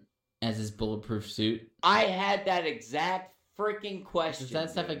 thin as his bulletproof suit? I had that exact freaking question. Does that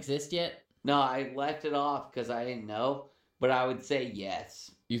stuff exist yet? No, I left it off because I didn't know, but I would say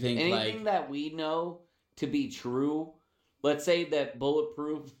yes. You think, anything that we know to be true, let's say that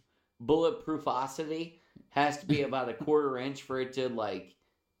bulletproofosity has to be about a 1/4 inch for it to like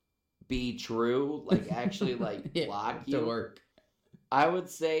be true, like actually like block you to work. I would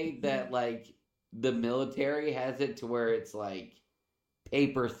say that like the military has it to where it's like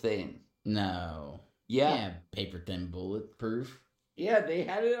paper thin. No. Yeah, paper thin bulletproof. Yeah, they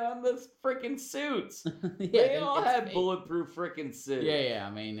had it on the freaking suits. Yeah, they all had bulletproof freaking suits. Yeah.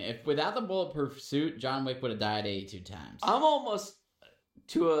 I mean, if without the bulletproof suit, John Wick would have died 82 times. I'm almost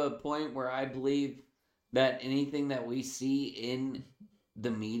to a point where I believe that anything that we see in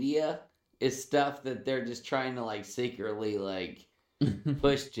the media is stuff that they're just trying to like secretly like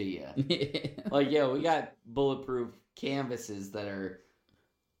push to you. Like, we got bulletproof canvases that are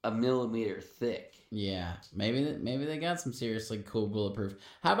a millimeter thick. Yeah, maybe they got some seriously cool bulletproof.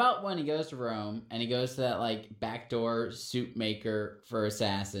 How about when he goes to Rome and he goes to that like backdoor suit maker for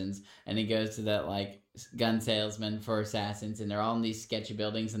assassins, and he goes to that like gun salesman for assassins, and they're all in these sketchy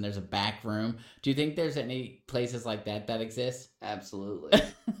buildings, and there's a back room. Do you think there's any places like that exist? Absolutely.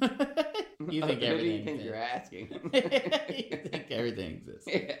 You think everything? Who do you think exists? you're asking? You think everything exists?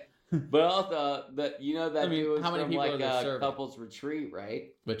 Yeah. But also, that dude was how many from people like are there a serving? Couples Retreat,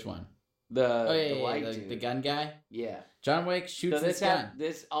 right? Which one? The white dude. The gun guy. Yeah. John Wick shoots his gun.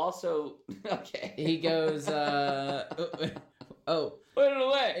 This also okay. He goes. Oh, put it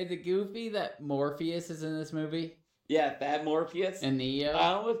away. is it goofy that Morpheus is in this movie? Yeah, fat Morpheus. And Neo.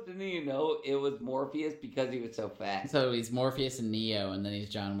 I almost didn't even know it was Morpheus because he was so fat. So he's Morpheus and Neo, and then he's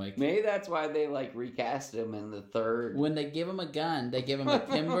John Wick. Maybe that's why they like recast him in the third. When they give him a gun, they give him a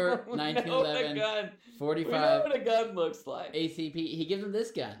Timber 1911 We know 45 what a gun looks like. ACP. He gives him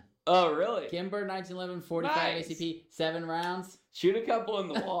this gun. Oh, really? Kimber 1911 45 Nice. ACP, 7 rounds. Shoot a couple in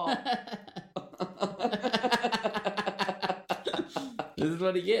the wall. This is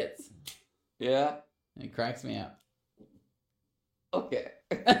what he gets. Yeah. It cracks me up. Okay.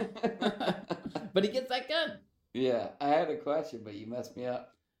 But he gets that gun. Yeah, I had a question, but you messed me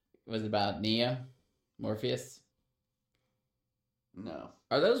up. Was it about Neo? Morpheus? No.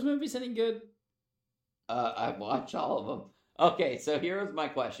 Are those movies any good? I watched all of them. Okay, so here was my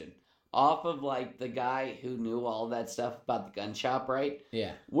question. Off of like the guy who knew all that stuff about the gun shop, right?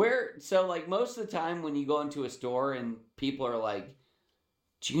 Yeah. So like most of the time when you go into a store and people are like,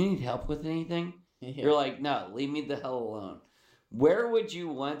 "Do you need help with anything?" Yeah. You're like, "No, leave me the hell alone." Where would you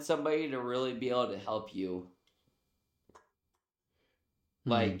want somebody to really be able to help you?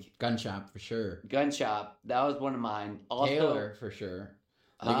 Like gun shop for sure. gun shop, that was one of mine. Also, Tailor for sure.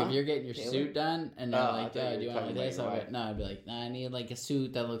 Like if you're getting your Tailor? suit done and they're Oh, I like, thought you do you were want talking this? about your wife. No, I'd be like, I need like a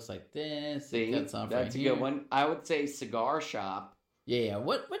suit that looks like this. See, That's off that's right a here. good one. I would say cigar shop. Yeah.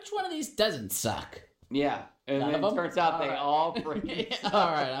 Which one of these doesn't suck? Yeah, and None then of it them? turns out they Alright. all freaking suck.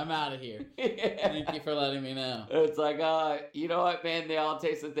 All right, I'm out of here. Yeah. Thank you for letting me know. It's like, you know what, man? They all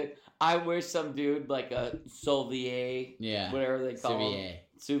taste the same. I wish some dude like a Sauvier, Yeah. whatever they call him.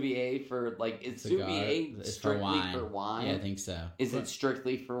 Souvier. Souvier for like, is Cigar. Souvier It's strictly for wine? Yeah, I think so. Is it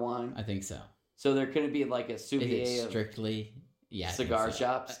strictly for wine? I think so. So there couldn't be like a Is Souvier it of strictly? Yeah, I think cigar so.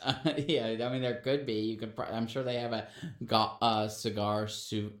 shops? Yeah, I mean there could be. You could. I'm sure they have a cigar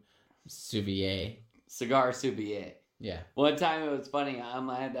Souvier. Cigar Souvier. Yeah. One time it was funny. I'm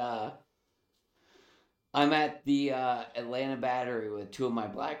at the Atlanta Battery with two of my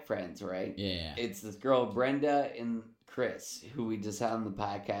black friends, right? Yeah. It's this girl, Brenda and Chris, who we just had on the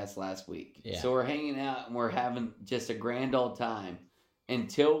podcast last week. Yeah. So we're hanging out and we're having just a grand old time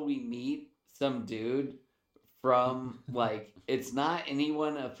until we meet some dude from, like, it's not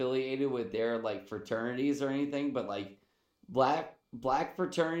anyone affiliated with their, like, fraternities or anything, but, like, black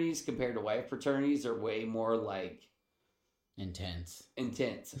fraternities compared to white fraternities are way more, like, Intense.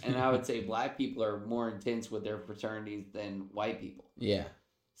 And I would say black people are more intense with their fraternities than white people. Yeah.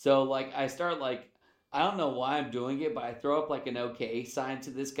 So, like, I start, like, I don't know why I'm doing it, but I throw up, like, an okay sign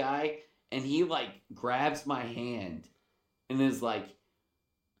to this guy, and he, like, grabs my hand and is like,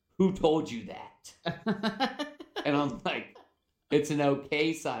 "Who told you that?" And I'm like, "It's an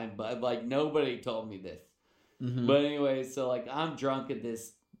okay sign, but, like, nobody told me this." Mm-hmm. But anyway, so, like, I'm drunk at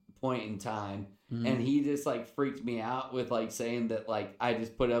this point in time, and he just, like, freaked me out with, like, saying that, like, I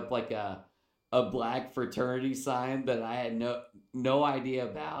just put up, like, a black fraternity sign that I had no idea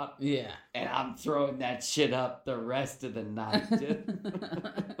about. Yeah. And I'm throwing that shit up the rest of the night.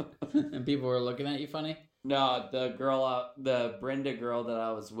 And people were looking at you funny? No, the Brenda girl that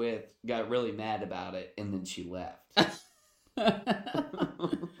I was with got really mad about it, and then she left. But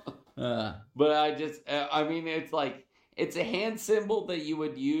I mean, it's like, it's a hand symbol that you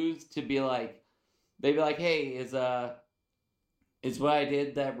would use to be like, they'd be like, "Hey, is what I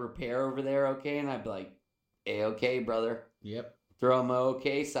did, that repair over there, okay?" And I'd be like, "A-okay, brother." Yep. Throw him a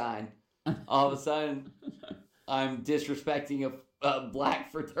okay sign. All of a sudden, I'm disrespecting a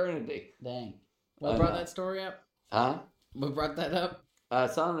black fraternity. Dang. What brought that story up? Huh? What brought that up?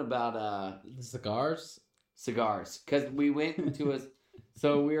 Something about The cigars? cigars. Because we went into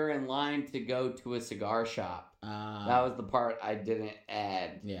so we were in line to go to a cigar shop. That was the part I didn't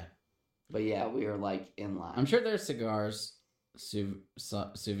add. Yeah. But yeah, we were like in line. I'm sure there's cigars,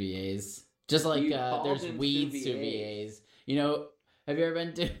 Souviers. Just like there's them weed Souviers. Souviers. You know, have you ever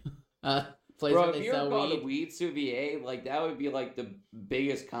been to a place Bro, where if they you were sell called weed? a weed Souvier, like, that would be like the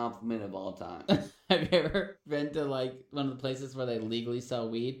biggest compliment of all time. Have you ever been to like one of the places where they legally sell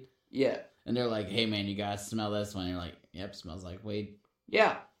weed? Yeah. And they're like, "Hey man, you gotta smell this one." And you're like, "Yep, smells like weed."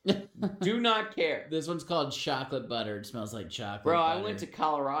 Yeah. Do not care. This one's called chocolate butter. It smells like chocolate Bro, butter. I went to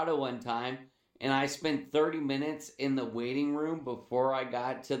Colorado one time, and I spent 30 minutes in the waiting room before I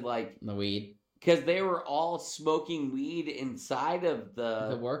got to, like... The weed. Because they were all smoking weed inside of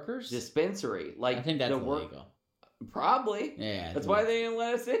The workers? dispensary. Like, I think that's illegal. Probably. Yeah. That's why they didn't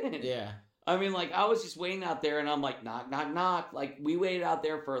let us in. Yeah. I mean, like, I was just waiting out there, and I'm like, knock, knock, knock. Like, we waited out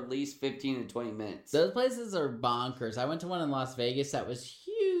there for at least 15 to 20 minutes. Those places are bonkers. I went to one in Las Vegas that was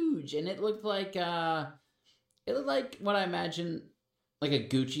huge, and it looked like what I imagine like a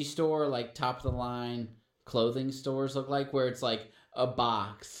Gucci store, like top of the line clothing stores look like, where it's like a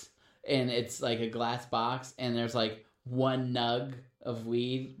box, and it's like a glass box, and there's like one nug of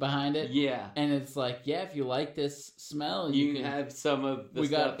weed behind it. Yeah. And it's like, yeah, if you like this smell, you can have some of the we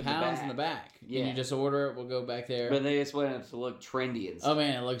stuff got pounds in the back. Yeah. And you just order it, we'll go back there. But they just want it to look trendy and stuff. Oh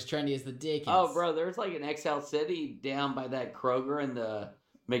man, it looks trendy as the dickens. Oh, bro, there's like an XL City down by that Kroger and the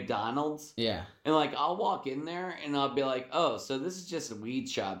McDonald's. Yeah. And like, I'll walk in there and I'll be like, oh, so this is just a weed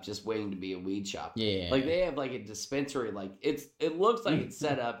shop just waiting to be a weed shop. Yeah. Like, they have like a dispensary. Like, it looks like it's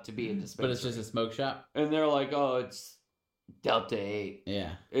set up to be a dispensary. But it's just a smoke shop? And they're like, oh, it's Delta 8.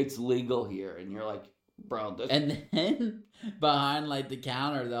 Yeah. It's legal here. And you're like, bro. And then behind like the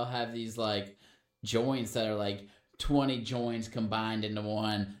counter, they'll have these like joints that are like 20 joints combined into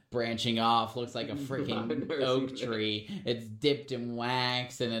one, branching off. Looks like a freaking oak tree. It's dipped in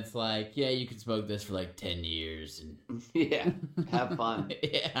wax, and it's like, yeah, you can smoke this for like 10 years. And... yeah, have fun.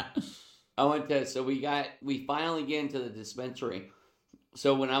 Yeah. I went to, so we finally get into the dispensary.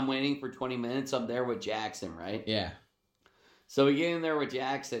 So when I'm waiting for 20 minutes, I'm there with Jackson, right? Yeah. So we get in there with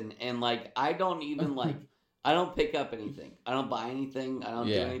Jackson, and like, I don't even like, I don't pick up anything. I don't buy anything. I don't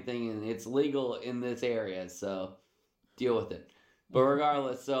do anything, and it's legal in this area, so deal with it. But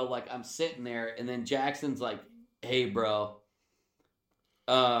regardless, so like, I'm sitting there, and then Jackson's like, hey, bro,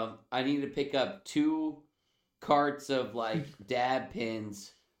 I need to pick up 2 carts of like dab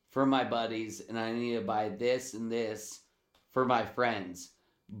pins for my buddies, and I need to buy this and this for my friends.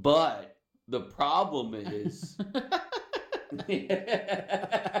 But the problem is...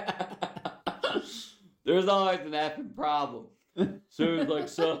 There's always an effing problem. So it was like,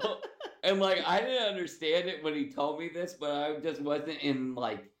 so, and like, I didn't understand it when he told me this, but I just wasn't in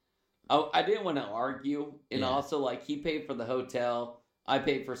like, I didn't want to argue. And also, like, he paid for the hotel, I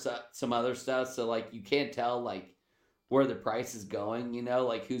paid for some other stuff, so like, you can't tell like where the price is going, you know,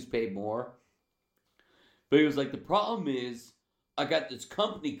 like who's paid more. But he was like, the problem is I got this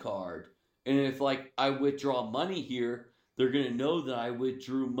company card, and if like I withdraw money here, they're going to know that I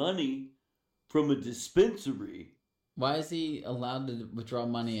withdrew money from a dispensary. Why is he allowed to withdraw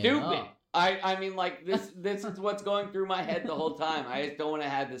money? Stupid. I mean, like, this is what's going through my head the whole time. I just don't want to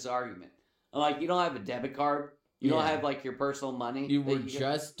have this argument. I'm like, you don't have a debit card? You don't have, like, your personal money? You were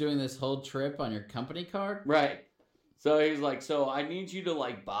just doing this whole trip on your company card? Right. So he's like, so I need you to,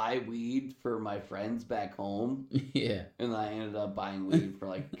 like, buy weed for my friends back home. Yeah. And I ended up buying weed for,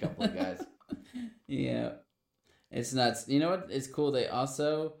 like, a couple of guys. Yeah. It's nuts. You know what? It's cool. They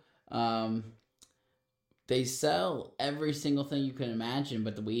also, they sell every single thing you can imagine,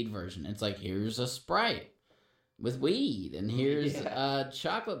 but the weed version. It's like, here's a Sprite with weed, and here's a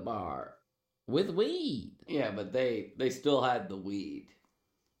chocolate bar with weed. Yeah, but they still had the weed.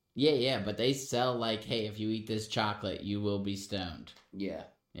 Yeah, but they sell like, hey, if you eat this chocolate, you will be stoned. Yeah.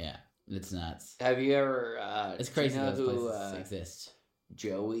 Yeah, it's nuts. Have you ever... it's crazy those places exist.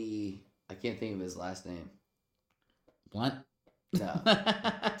 Joey... I can't think of his last name. Blunt? No.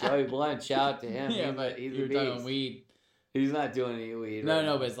 Joey Blunt, shout out to him. Yeah, but you're talking weed. He's not doing any weed.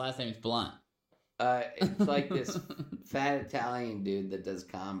 No, but his last name's Blunt. It's like this fat Italian dude that does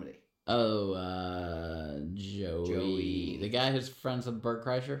comedy. Oh, Joey. The guy who's friends with Bert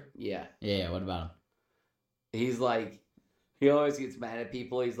Kreischer? Yeah. Yeah, what about him? He's like, he always gets mad at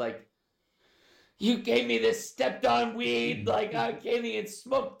people. He's like, you gave me this stepped on weed. Like, I can't even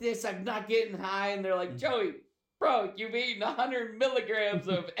smoke this. I'm not getting high. And they're like, Joey, bro, you've eaten 100 milligrams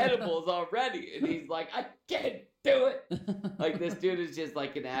of edibles already. And he's like, I can't do it. Like, this dude is just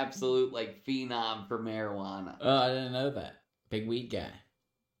like an absolute, like, phenom for marijuana. Oh, I didn't know that. Big weed guy.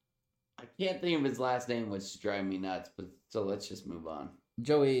 I can't think of his last name, which is driving me nuts. But so let's just move on.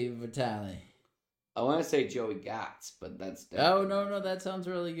 Joey Vitale. I want to say Joey Gatz, but that's... Oh, no, that sounds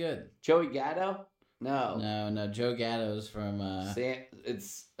really good. Joey Gatto? No. No, Joe Gatto's from...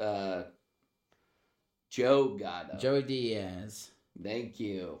 It's Joe Gatto. Joey Diaz. Thank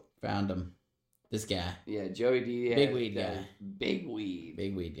you. Found him. This guy. Yeah, Joey Diaz. Big weed guy. Big weed.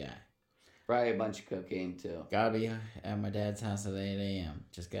 Big weed guy. Probably a bunch of cocaine, too. Gotta be at my dad's house at 8 a.m.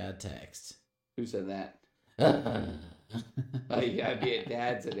 Just got a text. Who said that? Oh, you gotta be at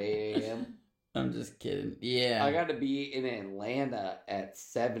Dad's at 8 a.m.? I'm just kidding. Yeah. I gotta be in Atlanta at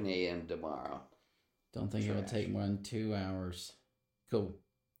 7 a.m. tomorrow. Don't think it will take more than 2 hours. Cool.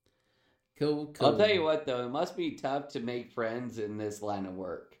 I'll tell you what, though. It must be tough to make friends in this line of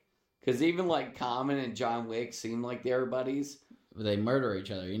work. Because even like Common and John Wick seem like they were buddies. They murder each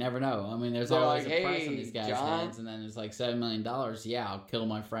other. You never know. I mean, there's They're always like, a price on "Hey, these guys' John." heads, and then it's like $7 million. Yeah, I'll kill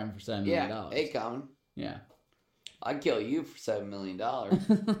my friend for $7 million. Yeah, hey, Common. Yeah. I'd kill you for $7 million.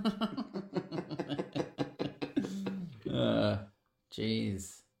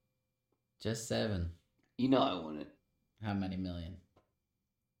 Jeez. Just 7. You know I want it. How many million?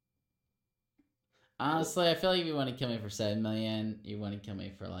 Honestly, I feel like if you want to kill me for $7 million, you want to kill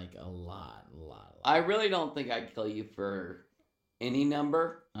me for like a lot. I really don't think I'd kill you for any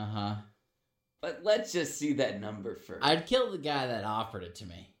number. Uh-huh. But let's just see that number first. I'd kill the guy that offered it to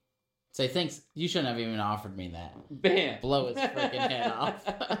me. Say, thanks, you shouldn't have even offered me that. Bam. Blow his freaking head off.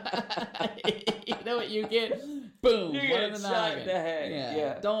 You know what you get? Boom. You get shot in the head.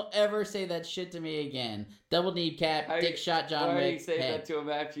 Yeah. Don't ever say that shit to me again. Double kneecap, dick shot John Wick. Why do you say head. that to him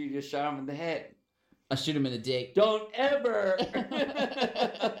after you just shot him in the head? I'll shoot him in the dick. Don't ever.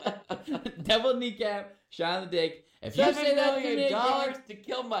 Double kneecap, shot in the dick. If you say that to me $7 million to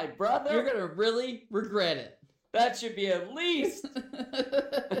kill my brother, you're gonna really regret it. That should be at least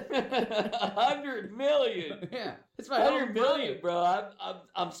 $100 million. Yeah, it's my $100 million, bro.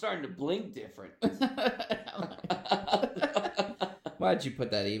 I'm starting to blink different. Why'd you put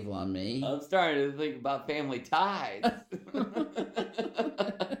that evil on me? I'm starting to think about family ties.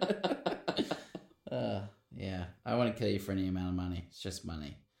 Yeah, I want to kill you for any amount of money. It's just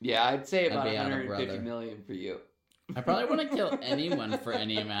money. Yeah, I'd say about That'd be out of $150 brother. million for you. I probably want to kill anyone for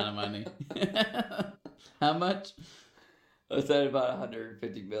any amount of money. How much? I said about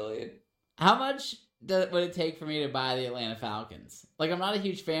 $150 million. How much would it take for me to buy the Atlanta Falcons? Like, I'm not a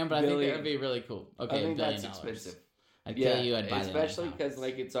huge fan, but I think that would be really cool. Okay, I think $1 billion. that's expensive. I'd kill you, I'd buy the especially because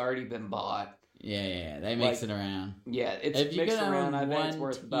like it's already been bought. Yeah, they mix it around. Yeah, it's if mixed around. I bet one it's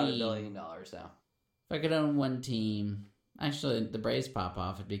worth about $1 team, billion now. If I could own one team, actually, the Braves pop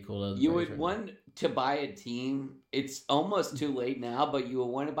off. It'd be cool. You would want to buy a team. It's almost too late now, but you would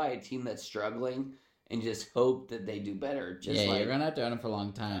want to buy a team that's struggling and just hope that they do better. Just you're gonna have to own them for a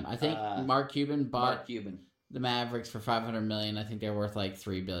long time. I think Mark Cuban bought the Mavericks for $500 million. I think they're worth like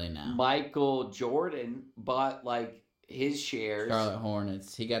 $3 billion now. Michael Jordan bought like his shares. Charlotte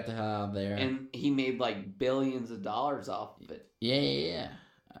Hornets. He got the hell out of there, and he made like billions of dollars off of it. Yeah.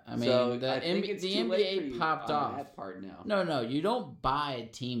 I mean, so the NBA popped off. That part now. No, you don't buy a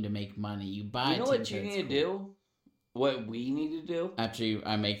team to make money. You buy. You know what you need to do? What we need to do? After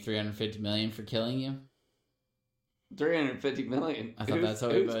I make $350 million for killing you. $350 million. I thought that's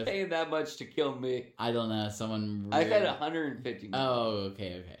what we both. Who's paying that much to kill me? I don't know. Someone. I got $150 million. Oh,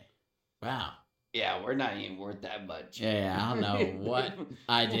 okay. Wow. Yeah, we're not even worth that much. Yeah, I don't know what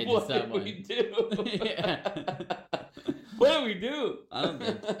I did to someone. What did we do? Yeah. What did we do? I don't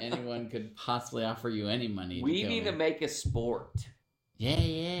think anyone could possibly offer you any money. We need to make a sport. Yeah.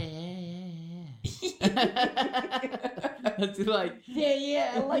 It's like,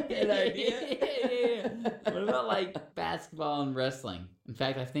 I like that idea. Yeah. What about like basketball and wrestling? In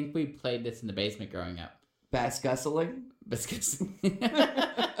fact, I think we played this in the basement growing up. Bass-gussling? That's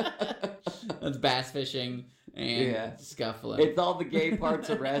bass fishing and scuffling. It's all the gay parts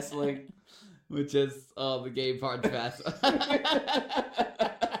of wrestling. Which is all the gay parts of basketball.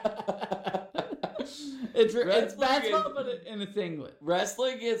 It's basketball, but in a singlet.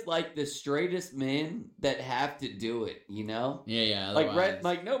 Wrestling is like the straightest men that have to do it, you know? Yeah.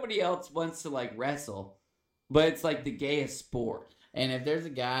 Like nobody else wants to like wrestle, but it's like the gayest sport. And if there's a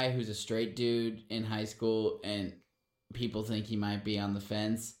guy who's a straight dude in high school and people think he might be on the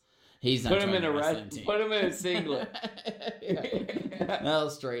fence, he's not. Put him in a wrestling team. Put him in a singlet. That'll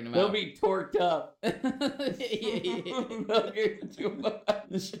straighten him out. He'll be torqued up. They'll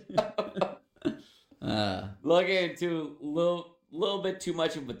get into a little bit too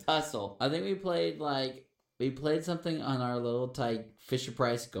much of a tussle. I think we played something on our little tight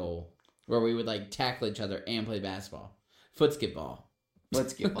Fisher-Price goal where we would like tackle each other and play basketball. Footsketball.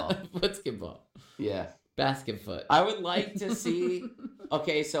 Yeah. Basket foot. I would like to see.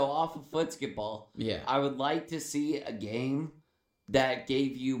 Okay, so off of footsketball. Yeah. I would like to see a game that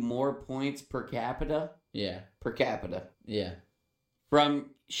gave you more points per capita. Yeah. Per capita. Yeah. From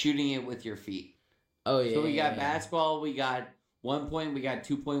shooting it with your feet. Oh, yeah. So we got basketball, we got 1 point, we got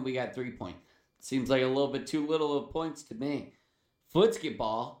 2 point, we got 3 point. Seems like a little bit too little of points to me.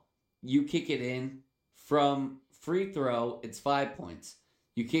 Footsketball, you kick it in from free throw, it's 5 points.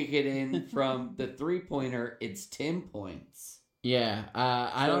 You kick it in from the 3-pointer, it's 10 points. Yeah,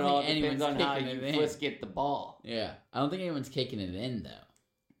 I don't think anyone's on how kicking it you in. first get the ball. Yeah, I don't think anyone's kicking it in though.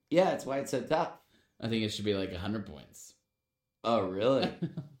 Yeah, that's why it's so tough. I think it should be like 100 points. Oh, really?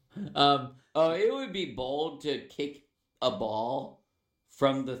 It would be bold to kick a ball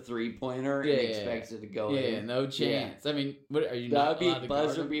from the 3-pointer and expect it to go in. Yeah, no chance. I mean, what are you that not would allowed be to guard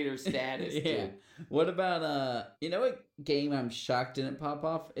buzzer them? beater status. Yeah. Too. What about you know what game I'm shocked didn't pop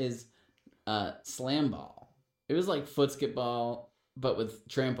off is slam ball. It was like footsketball but with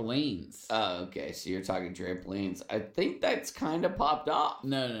trampolines. Oh, okay. So you're talking trampolines. I think that's kind of popped off.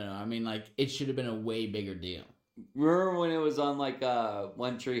 No. I mean, like, it should have been a way bigger deal. Remember when it was on like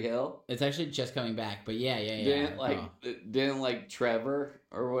One Tree Hill? It's actually just coming back, but yeah. Didn't like Trevor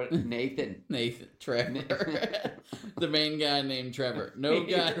or what? Nathan, Trevor, the main guy named Trevor. No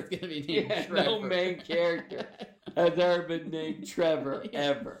guy's gonna be named Trevor. No main character has ever been named Trevor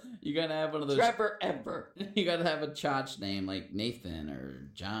ever. You gotta have one of those Trevor ever. You gotta have a Chotch name like Nathan or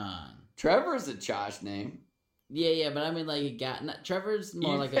John. Trevor's a Chotch name. Yeah, but I mean, like, Trevor's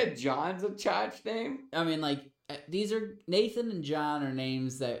more like said John's a Chotch name. I mean, like, these are Nathan and John are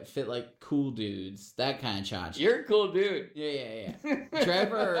names that fit like cool dudes, that kind of Chotch. You're a cool dude. Yeah.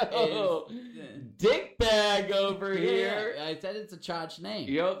 Trevor is dick bag over here. I said it's a Chotch name.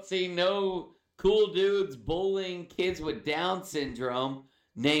 You don't see no cool dudes bullying kids with Down syndrome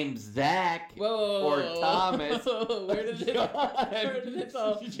named Zach or Thomas. Where did it all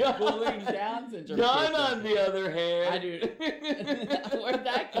bullying Down syndrome? John, on the other hand, where'd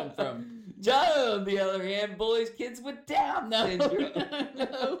that come from? John, on the other hand, bullies kids with Down syndrome.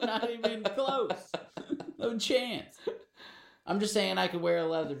 No, not even close. No chance. I'm just saying I could wear a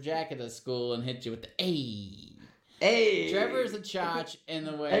leather jacket to school and hit you with the A. Hey, Trevor's a Chotch in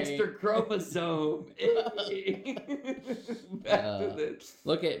the way. Extra chromosome. Back to this.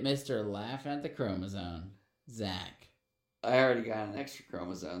 Look at Mr. Laugh at the Chromosome, Zach. I already got an extra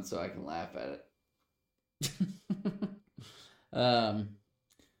chromosome, so I can laugh at it.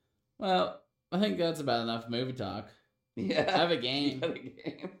 Well, I think that's about enough movie talk. Yeah, I have a game.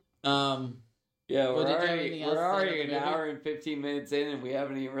 Yeah, we're already an hour and 15 minutes in, and we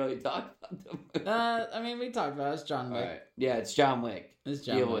haven't even really talked about the movie. I mean, we talked about it. It's John Wick. All right. Yeah, it's John Wick.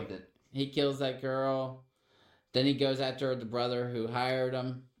 Deal with it. He kills that girl. Then he goes after the brother who hired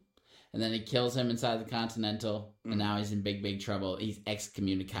him. And then he kills him inside the Continental. And now he's in big, big trouble. He's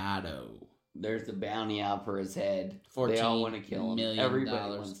excommunicado. There's the bounty out for his head. $14 they all want to kill him.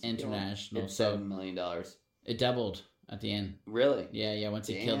 Everybody wants to international. It's $7 million. It doubled at the end. Really? Yeah. Once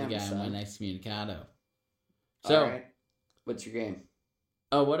he killed the guy and went excommunicado. So, all right. What's your game?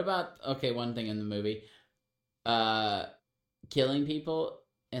 Oh, what about one thing in the movie? Killing people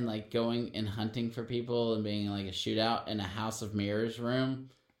and like going and hunting for people and being like a shootout in a House of Mirrors room.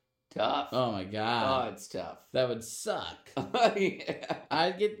 Tough. Oh my god. Oh, it's tough. That would suck. Yeah.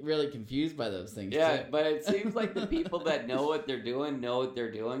 I'd get really confused by those things. Yeah, too. but it seems like the people that know what they're doing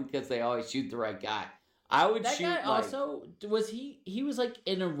because they always shoot the right guy. I would that shoot guy also was he was like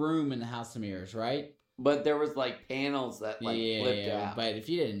in a room in the House of Mirrors, right? But there was like panels that like flipped out. But if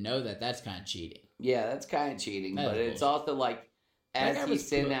you didn't know that, that's kind of cheating. Yeah, that's kind of cheating. But it's also like as he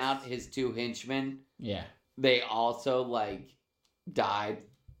sent out his 2 henchmen, they also like died.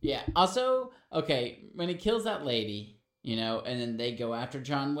 Yeah. Also, when he kills that lady, and then they go after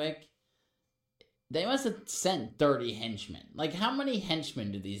John Wick, they must have sent 30 henchmen. Like, how many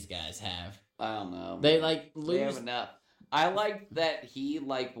henchmen do these guys have? I don't know. They like lose. They have enough. I like that he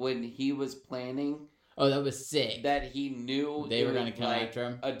when he was planning. Oh, that was sick. That he knew they were going to come after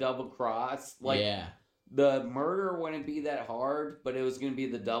him. A double cross. The murder wouldn't be that hard, but it was going to be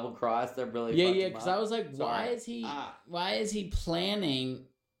the double cross that really. Yeah. Because I was like, why is he planning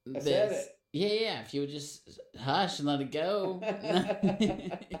this? I said it. Yeah. If you would just hush and let it go.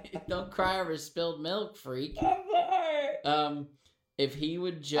 Don't cry over spilled milk, freak. I'm sorry. If he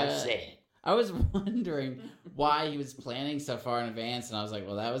would just. I was wondering why he was planning so far in advance, and I was like,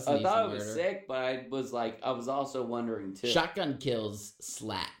 well, that was an easy murder. I thought it was sick, but I was also wondering, too. Shotgun kills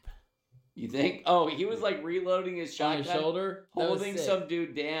slap. You think? Oh, he was like reloading his shotgun. On his shoulder? Holding some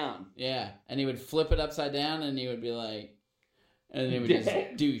dude down. Yeah, and he would flip it upside down, and he would be like... And then he would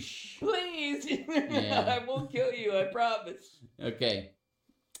just douche. Please! I won't kill you, I promise. Okay.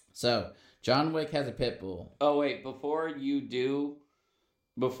 So, John Wick has a pit bull. Oh, wait, before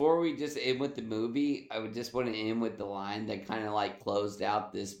we just end with the movie, I would just want to end with the line that kind of like closed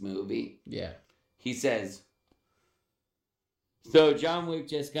out this movie. Yeah. He says, so John Wick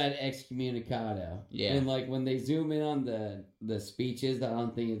just got excommunicado. Yeah. And like when they zoom in on the speeches, I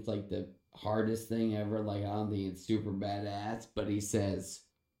don't think it's like hardest thing ever. Like, I don't think it's super badass, but he says,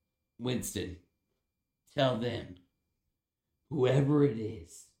 Winston, tell them, whoever it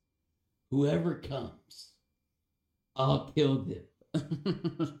is, whoever comes, I'll kill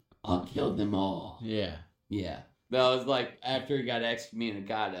them. I'll kill them all. Yeah. Yeah. That was like, after he got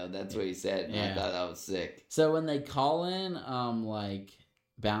excommunicado, that's what he said. And I thought that was sick. So when they call in, like,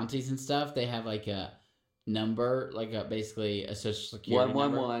 bounties and stuff, they have, like, a number, like, basically a social security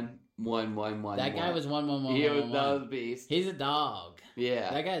number. 111. That guy was 111. He was beast. He's a dog.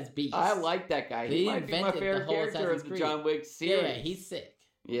 Yeah. That guy's beast. I like that guy. He might be my favorite character of the John Wick series. Yeah, he's sick.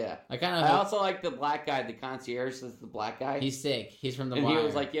 Yeah. I also like the black guy, the concierge is the black guy. He's sick. He's from the And Wire. he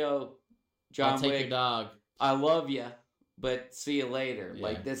was like, yo, John I'll take Wick, your dog. I love you, but see you later. Yeah.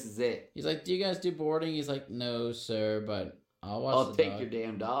 Like, this is it. He's like, do you guys do boarding? He's like, no, sir, but I'll take your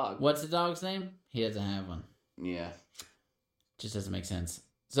damn dog. What's the dog's name? He doesn't have one. Yeah. Just doesn't make sense.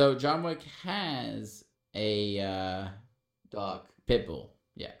 So John Wick has a dog. Pit bull.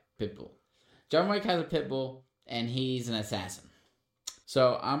 Yeah, pit bull. John Wick has a pit bull, and he's an assassin.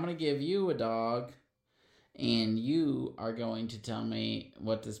 So I'm going to give you a dog, and you are going to tell me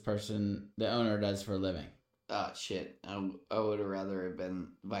what this person, the owner, does for a living. Oh, shit. I would have rather have been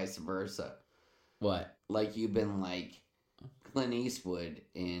vice versa. What? Like, you've been like Clint Eastwood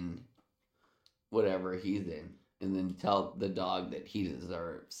in whatever he's in, and then tell the dog that he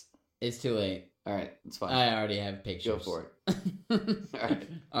deserves. It's too late. All right, it's fine. I already have pictures. Go for it. All right.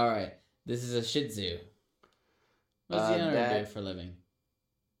 All right. This is a Shih Tzu. What's the owner do for a living?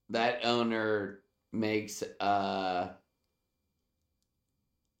 That owner makes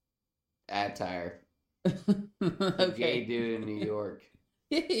attire. Okay. Gay dude in New York.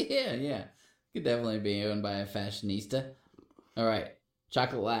 Yeah. Could definitely be owned by a fashionista. All right.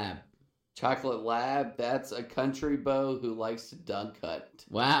 Chocolate Lab. Chocolate Lab, that's a country beau who likes to dunk hunt.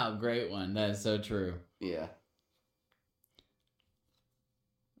 Wow, great one. That is so true. Yeah.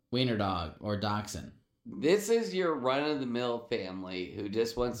 Wiener Dog or Dachshund. This is your run-of-the-mill family who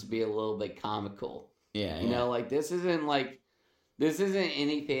just wants to be a little bit comical. Yeah, You know, like, this isn't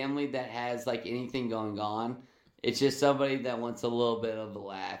any family that has, like, anything going on. It's just somebody that wants a little bit of a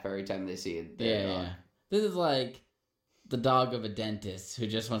laugh every time they see it. Yeah. This is like the dog of a dentist who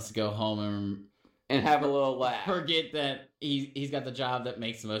just wants to go home and have a little laugh. Forget that he's got the job that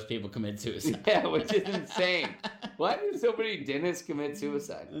makes the most people commit suicide. Yeah, which is insane. Why do so many dentists commit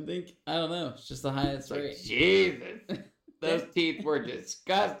suicide? I don't know. It's just the highest rate. Jesus. Those teeth were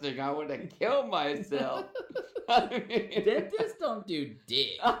disgusting. I would have killed myself. Dentists don't do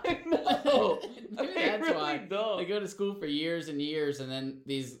dick. I know. Dude, they that's really why don't. They go to school for years and years, and then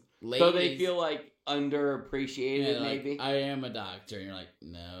these ladies. So they feel like underappreciated, maybe? Like, I am a doctor. And you're like,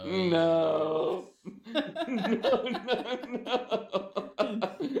 no. No.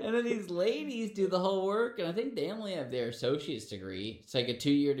 And then these ladies do the whole work, and I think they only have their associate's degree. It's like a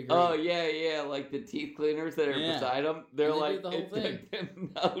 2-year degree. Oh, yeah. Like the teeth cleaners that are beside them. They're like, do the whole thing. It took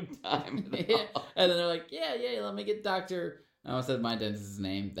them no time at all. And then they're like, yeah, let me get Dr. I almost said my dentist's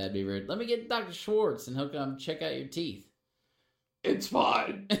name. That'd be rude. Let me get Dr. Schwartz, and he'll come check out your teeth. It's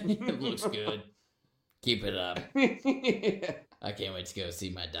fine. It looks good. Keep it up. Yeah. I can't wait to go see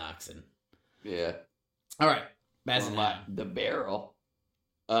my dachshund. Yeah. All right. Basset Hound. The barrel.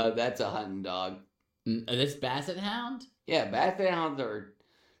 That's a hunting dog. This Basset Hound? Yeah, Basset Hounds are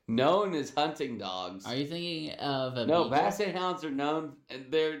known as hunting dogs. Are you thinking of a No, beagle? Basset Hounds are known.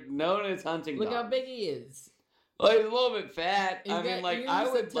 They're known as hunting Look dogs. how big he is. Well, he's a little bit fat. He's got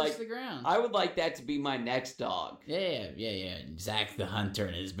ears that touch the ground. I would like that to be my next dog. Yeah. Zach the Hunter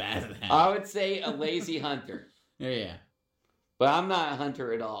and his Basset Hound. I would say a lazy hunter. Yeah. But I'm not a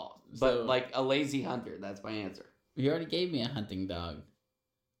hunter at all. But So- like a lazy hunter, that's my answer. You already gave me a hunting dog.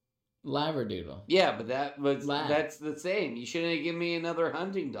 Labradoodle. Yeah, but that's the same. You shouldn't have given me another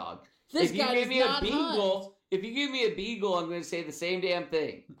hunting dog. This if you guy give does me not a beagle, hunt. if you give me a beagle, I'm going to say the same damn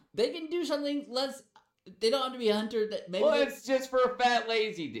thing. They can do something less. They don't have to be a hunter. That maybe. Well, it's just for a fat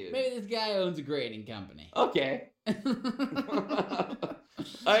lazy dude. Maybe this guy owns a grading company. Okay.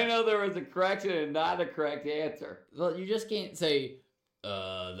 I know there was a correction and not a correct answer. Well, you just can't say,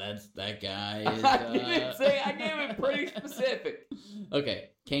 that guy is. I didn't say. I gave it pretty specific. Okay,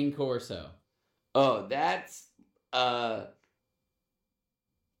 Cane Corso. Oh, that's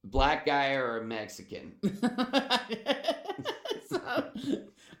black guy or a Mexican.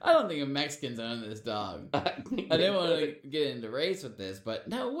 I don't think a Mexican's own this dog. I didn't want to get into race with this, but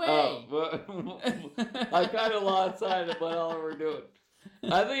no way. Oh, I kind of lost sight of what all we're doing.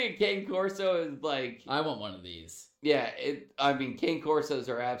 I think a Cane Corso is like... I want one of these. Yeah, Cane Corsos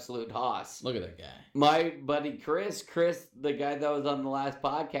are absolute hoss. Look at that guy. My buddy Chris, the guy that was on the last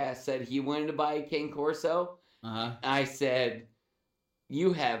podcast, said he wanted to buy a Cane Corso. Uh-huh. I said,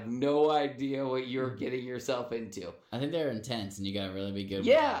 you have no idea what you're getting yourself into. I think they're intense, and you gotta really be good.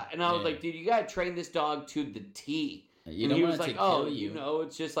 Yeah, and I was like, dude, you gotta train this dog to the T. You and don't he want was it like, to kill you.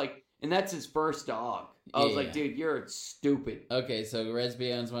 it's just like, and that's his first dog. I was like, dude, you're stupid. Okay, so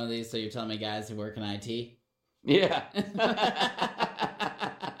Resby owns one of these, so you're telling me guys who work in IT? Yeah.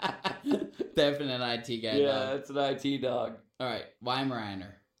 Definite IT guy. Yeah, dog. it's an IT dog. All right,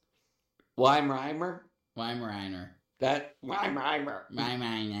 Weimaraner. Weimaraner? Weimaraner. That Weimaraner.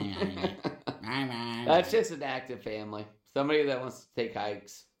 That's just an active family. Somebody that wants to take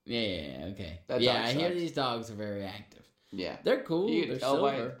hikes. Yeah, okay. That yeah, dog I hear sucks. these dogs are very active. Yeah. They're cool. You They're can tell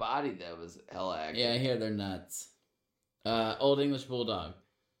by silver. his body that was hella active. Yeah, I hear they're nuts. Old English Bulldog.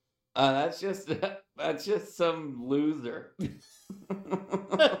 That's just some loser.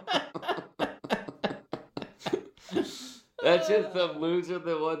 That's just some loser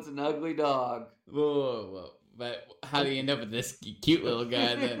that wants an ugly dog. Whoa. But how do you end up with this cute little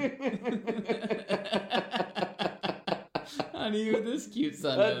guy then? How do you with this cute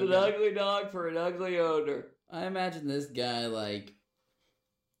son? That's an ugly dog for an ugly owner. I imagine this guy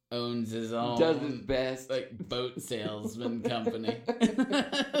owns his own, does his best, boat salesman company.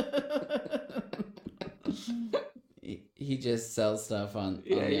 he just sells stuff on.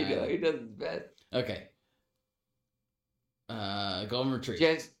 Yeah, on the he island. does his best. Okay. Golden Retriever.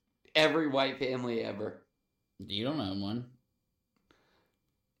 Just every white family ever. You don't own one.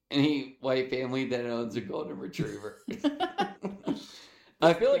 Any white family that owns a golden retriever.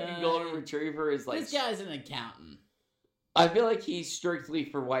 I feel like a golden retriever is like... This guy's an accountant. I feel like he's strictly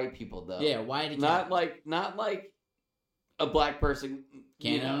for white people, though. Yeah, white accountant. Not like a black person.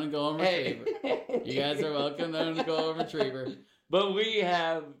 Can't own a golden retriever. You guys are welcome to own a golden retriever. But we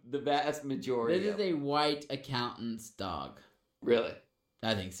have the vast majority. This is a white accountant's dog. Really?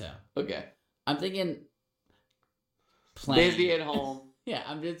 I think so. Okay. I'm thinking... plain. Busy at home. Yeah,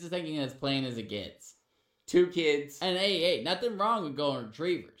 I'm just thinking as plain as it gets. 2 kids. And hey, nothing wrong with golden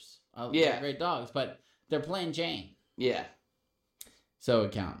retrievers. Yeah. They're great dogs, but they're plain Jane. Yeah. So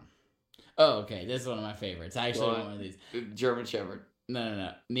accountant. Oh, okay. This is one of my favorites. I actually want one of these. German Shepherd.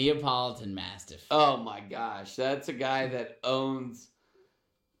 No. Neapolitan Mastiff. Oh my gosh. That's a guy that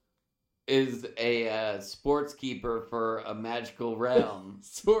is a sports keeper for a magical realm.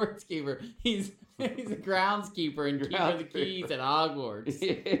 Sports keeper. He's a groundskeeper and keeper the keys at Hogwarts.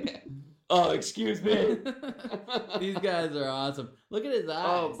 Yeah. Oh, excuse me. These guys are awesome. Look at his eyes.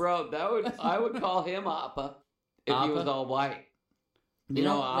 Oh, bro, I would call him Appa if he was all white. They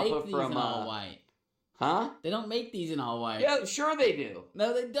don't make these in all white. Huh? They don't make these in all white. Yeah, sure they do.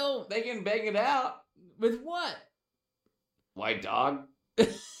 No, they don't. They can bang it out. With what? White dog.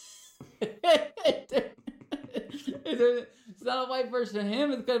 It's not a white person to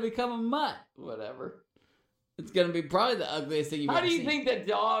him. It's going to become a mutt. Whatever. It's going to be probably the ugliest thing you've ever seen. How do you think that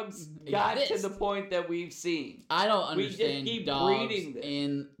dogs got to the point that we've seen? I don't understand. We just keep dogs breeding them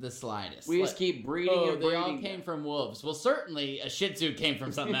in the slightest. We just keep breeding and breeding. They all came from wolves. Well, certainly a Shih Tzu came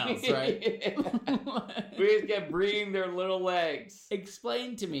from something else, right? We just kept breeding their little legs.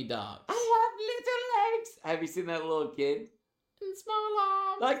 Explain to me, dogs. I have little legs. Have you seen that little kid? And small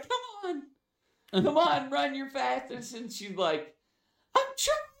arms. Like, come on, run your fastest. And she's like, I'm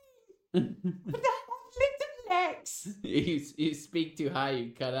trying, but I have little legs. You speak too high,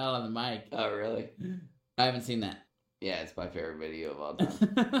 you cut out on the mic. Oh, really? I haven't seen that. Yeah, it's my favorite video of all time.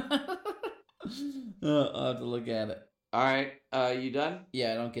 I'll have to look at it. All right, you done?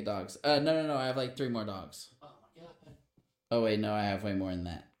 Yeah, I don't get dogs. No, I have like 3 more dogs. Oh my god. Oh wait, no, I have way more than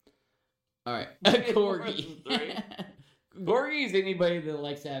that. All right, corgi. Corgi is anybody that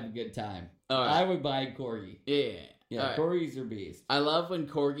likes to have a good time. All right. I would buy a corgi. Yeah, right. Corgis are beasts. I love when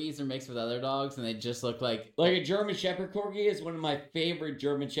corgis are mixed with other dogs and they just look like a German Shepherd corgi is one of my favorite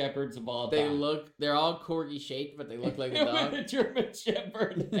German Shepherds of all time. They're all corgi shaped, but they look like a dog. A German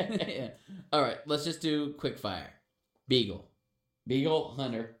Shepherd. Yeah. All right, let's just do quick fire. Beagle. Beagle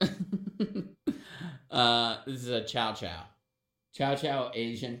Hunter. This is a Chow Chow. Chow Chow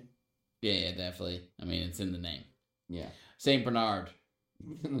Asian. Yeah, definitely. I mean, it's in the name. Yeah. Saint Bernard.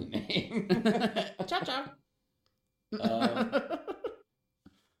 In the name. Chow Chow.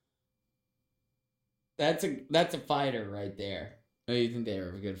 That's a fighter right there. Oh, you think they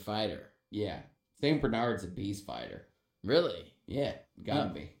were a good fighter? Yeah. Saint Bernard's a beast fighter. Really? Yeah, gotta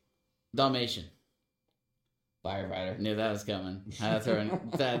be. Dalmatian. Firefighter. Knew that was coming. I had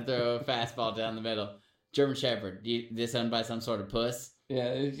to throw a fastball down the middle. German Shepherd. This owned by some sort of puss?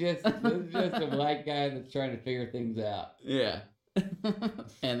 Yeah, it's just a white guy that's trying to figure things out. Yeah.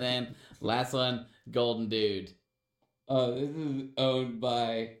 And then last one, Golden Dude. Oh, this is owned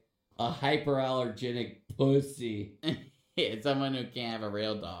by a hyperallergenic pussy. It's someone who can't have a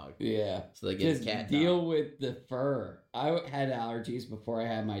real dog. Yeah. So they get just cat deal dog. with the fur. I had allergies before I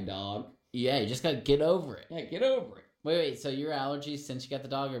had my dog. Yeah, you just gotta get over it. Yeah, get over it. Wait, so your allergies since you got the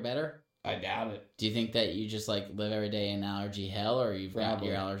dog are better? I doubt it. Do you think that you just like live every day in allergy hell, or your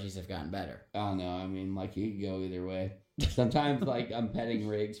allergies have gotten better? I don't know. I mean, like, you could go either way. Sometimes, like, I'm petting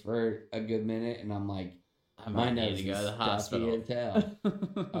Riggs for a good minute, and I'm like, I might need to go to the hospital. As hell.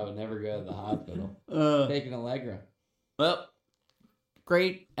 I would never go to the hospital. Taking Allegra. Well,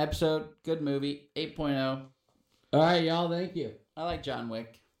 great episode, good movie, 8.0. All right, y'all. Thank you. I like John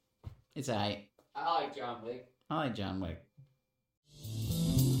Wick. It's alright. I like John Wick. I like John Wick.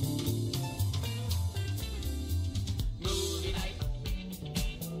 Movie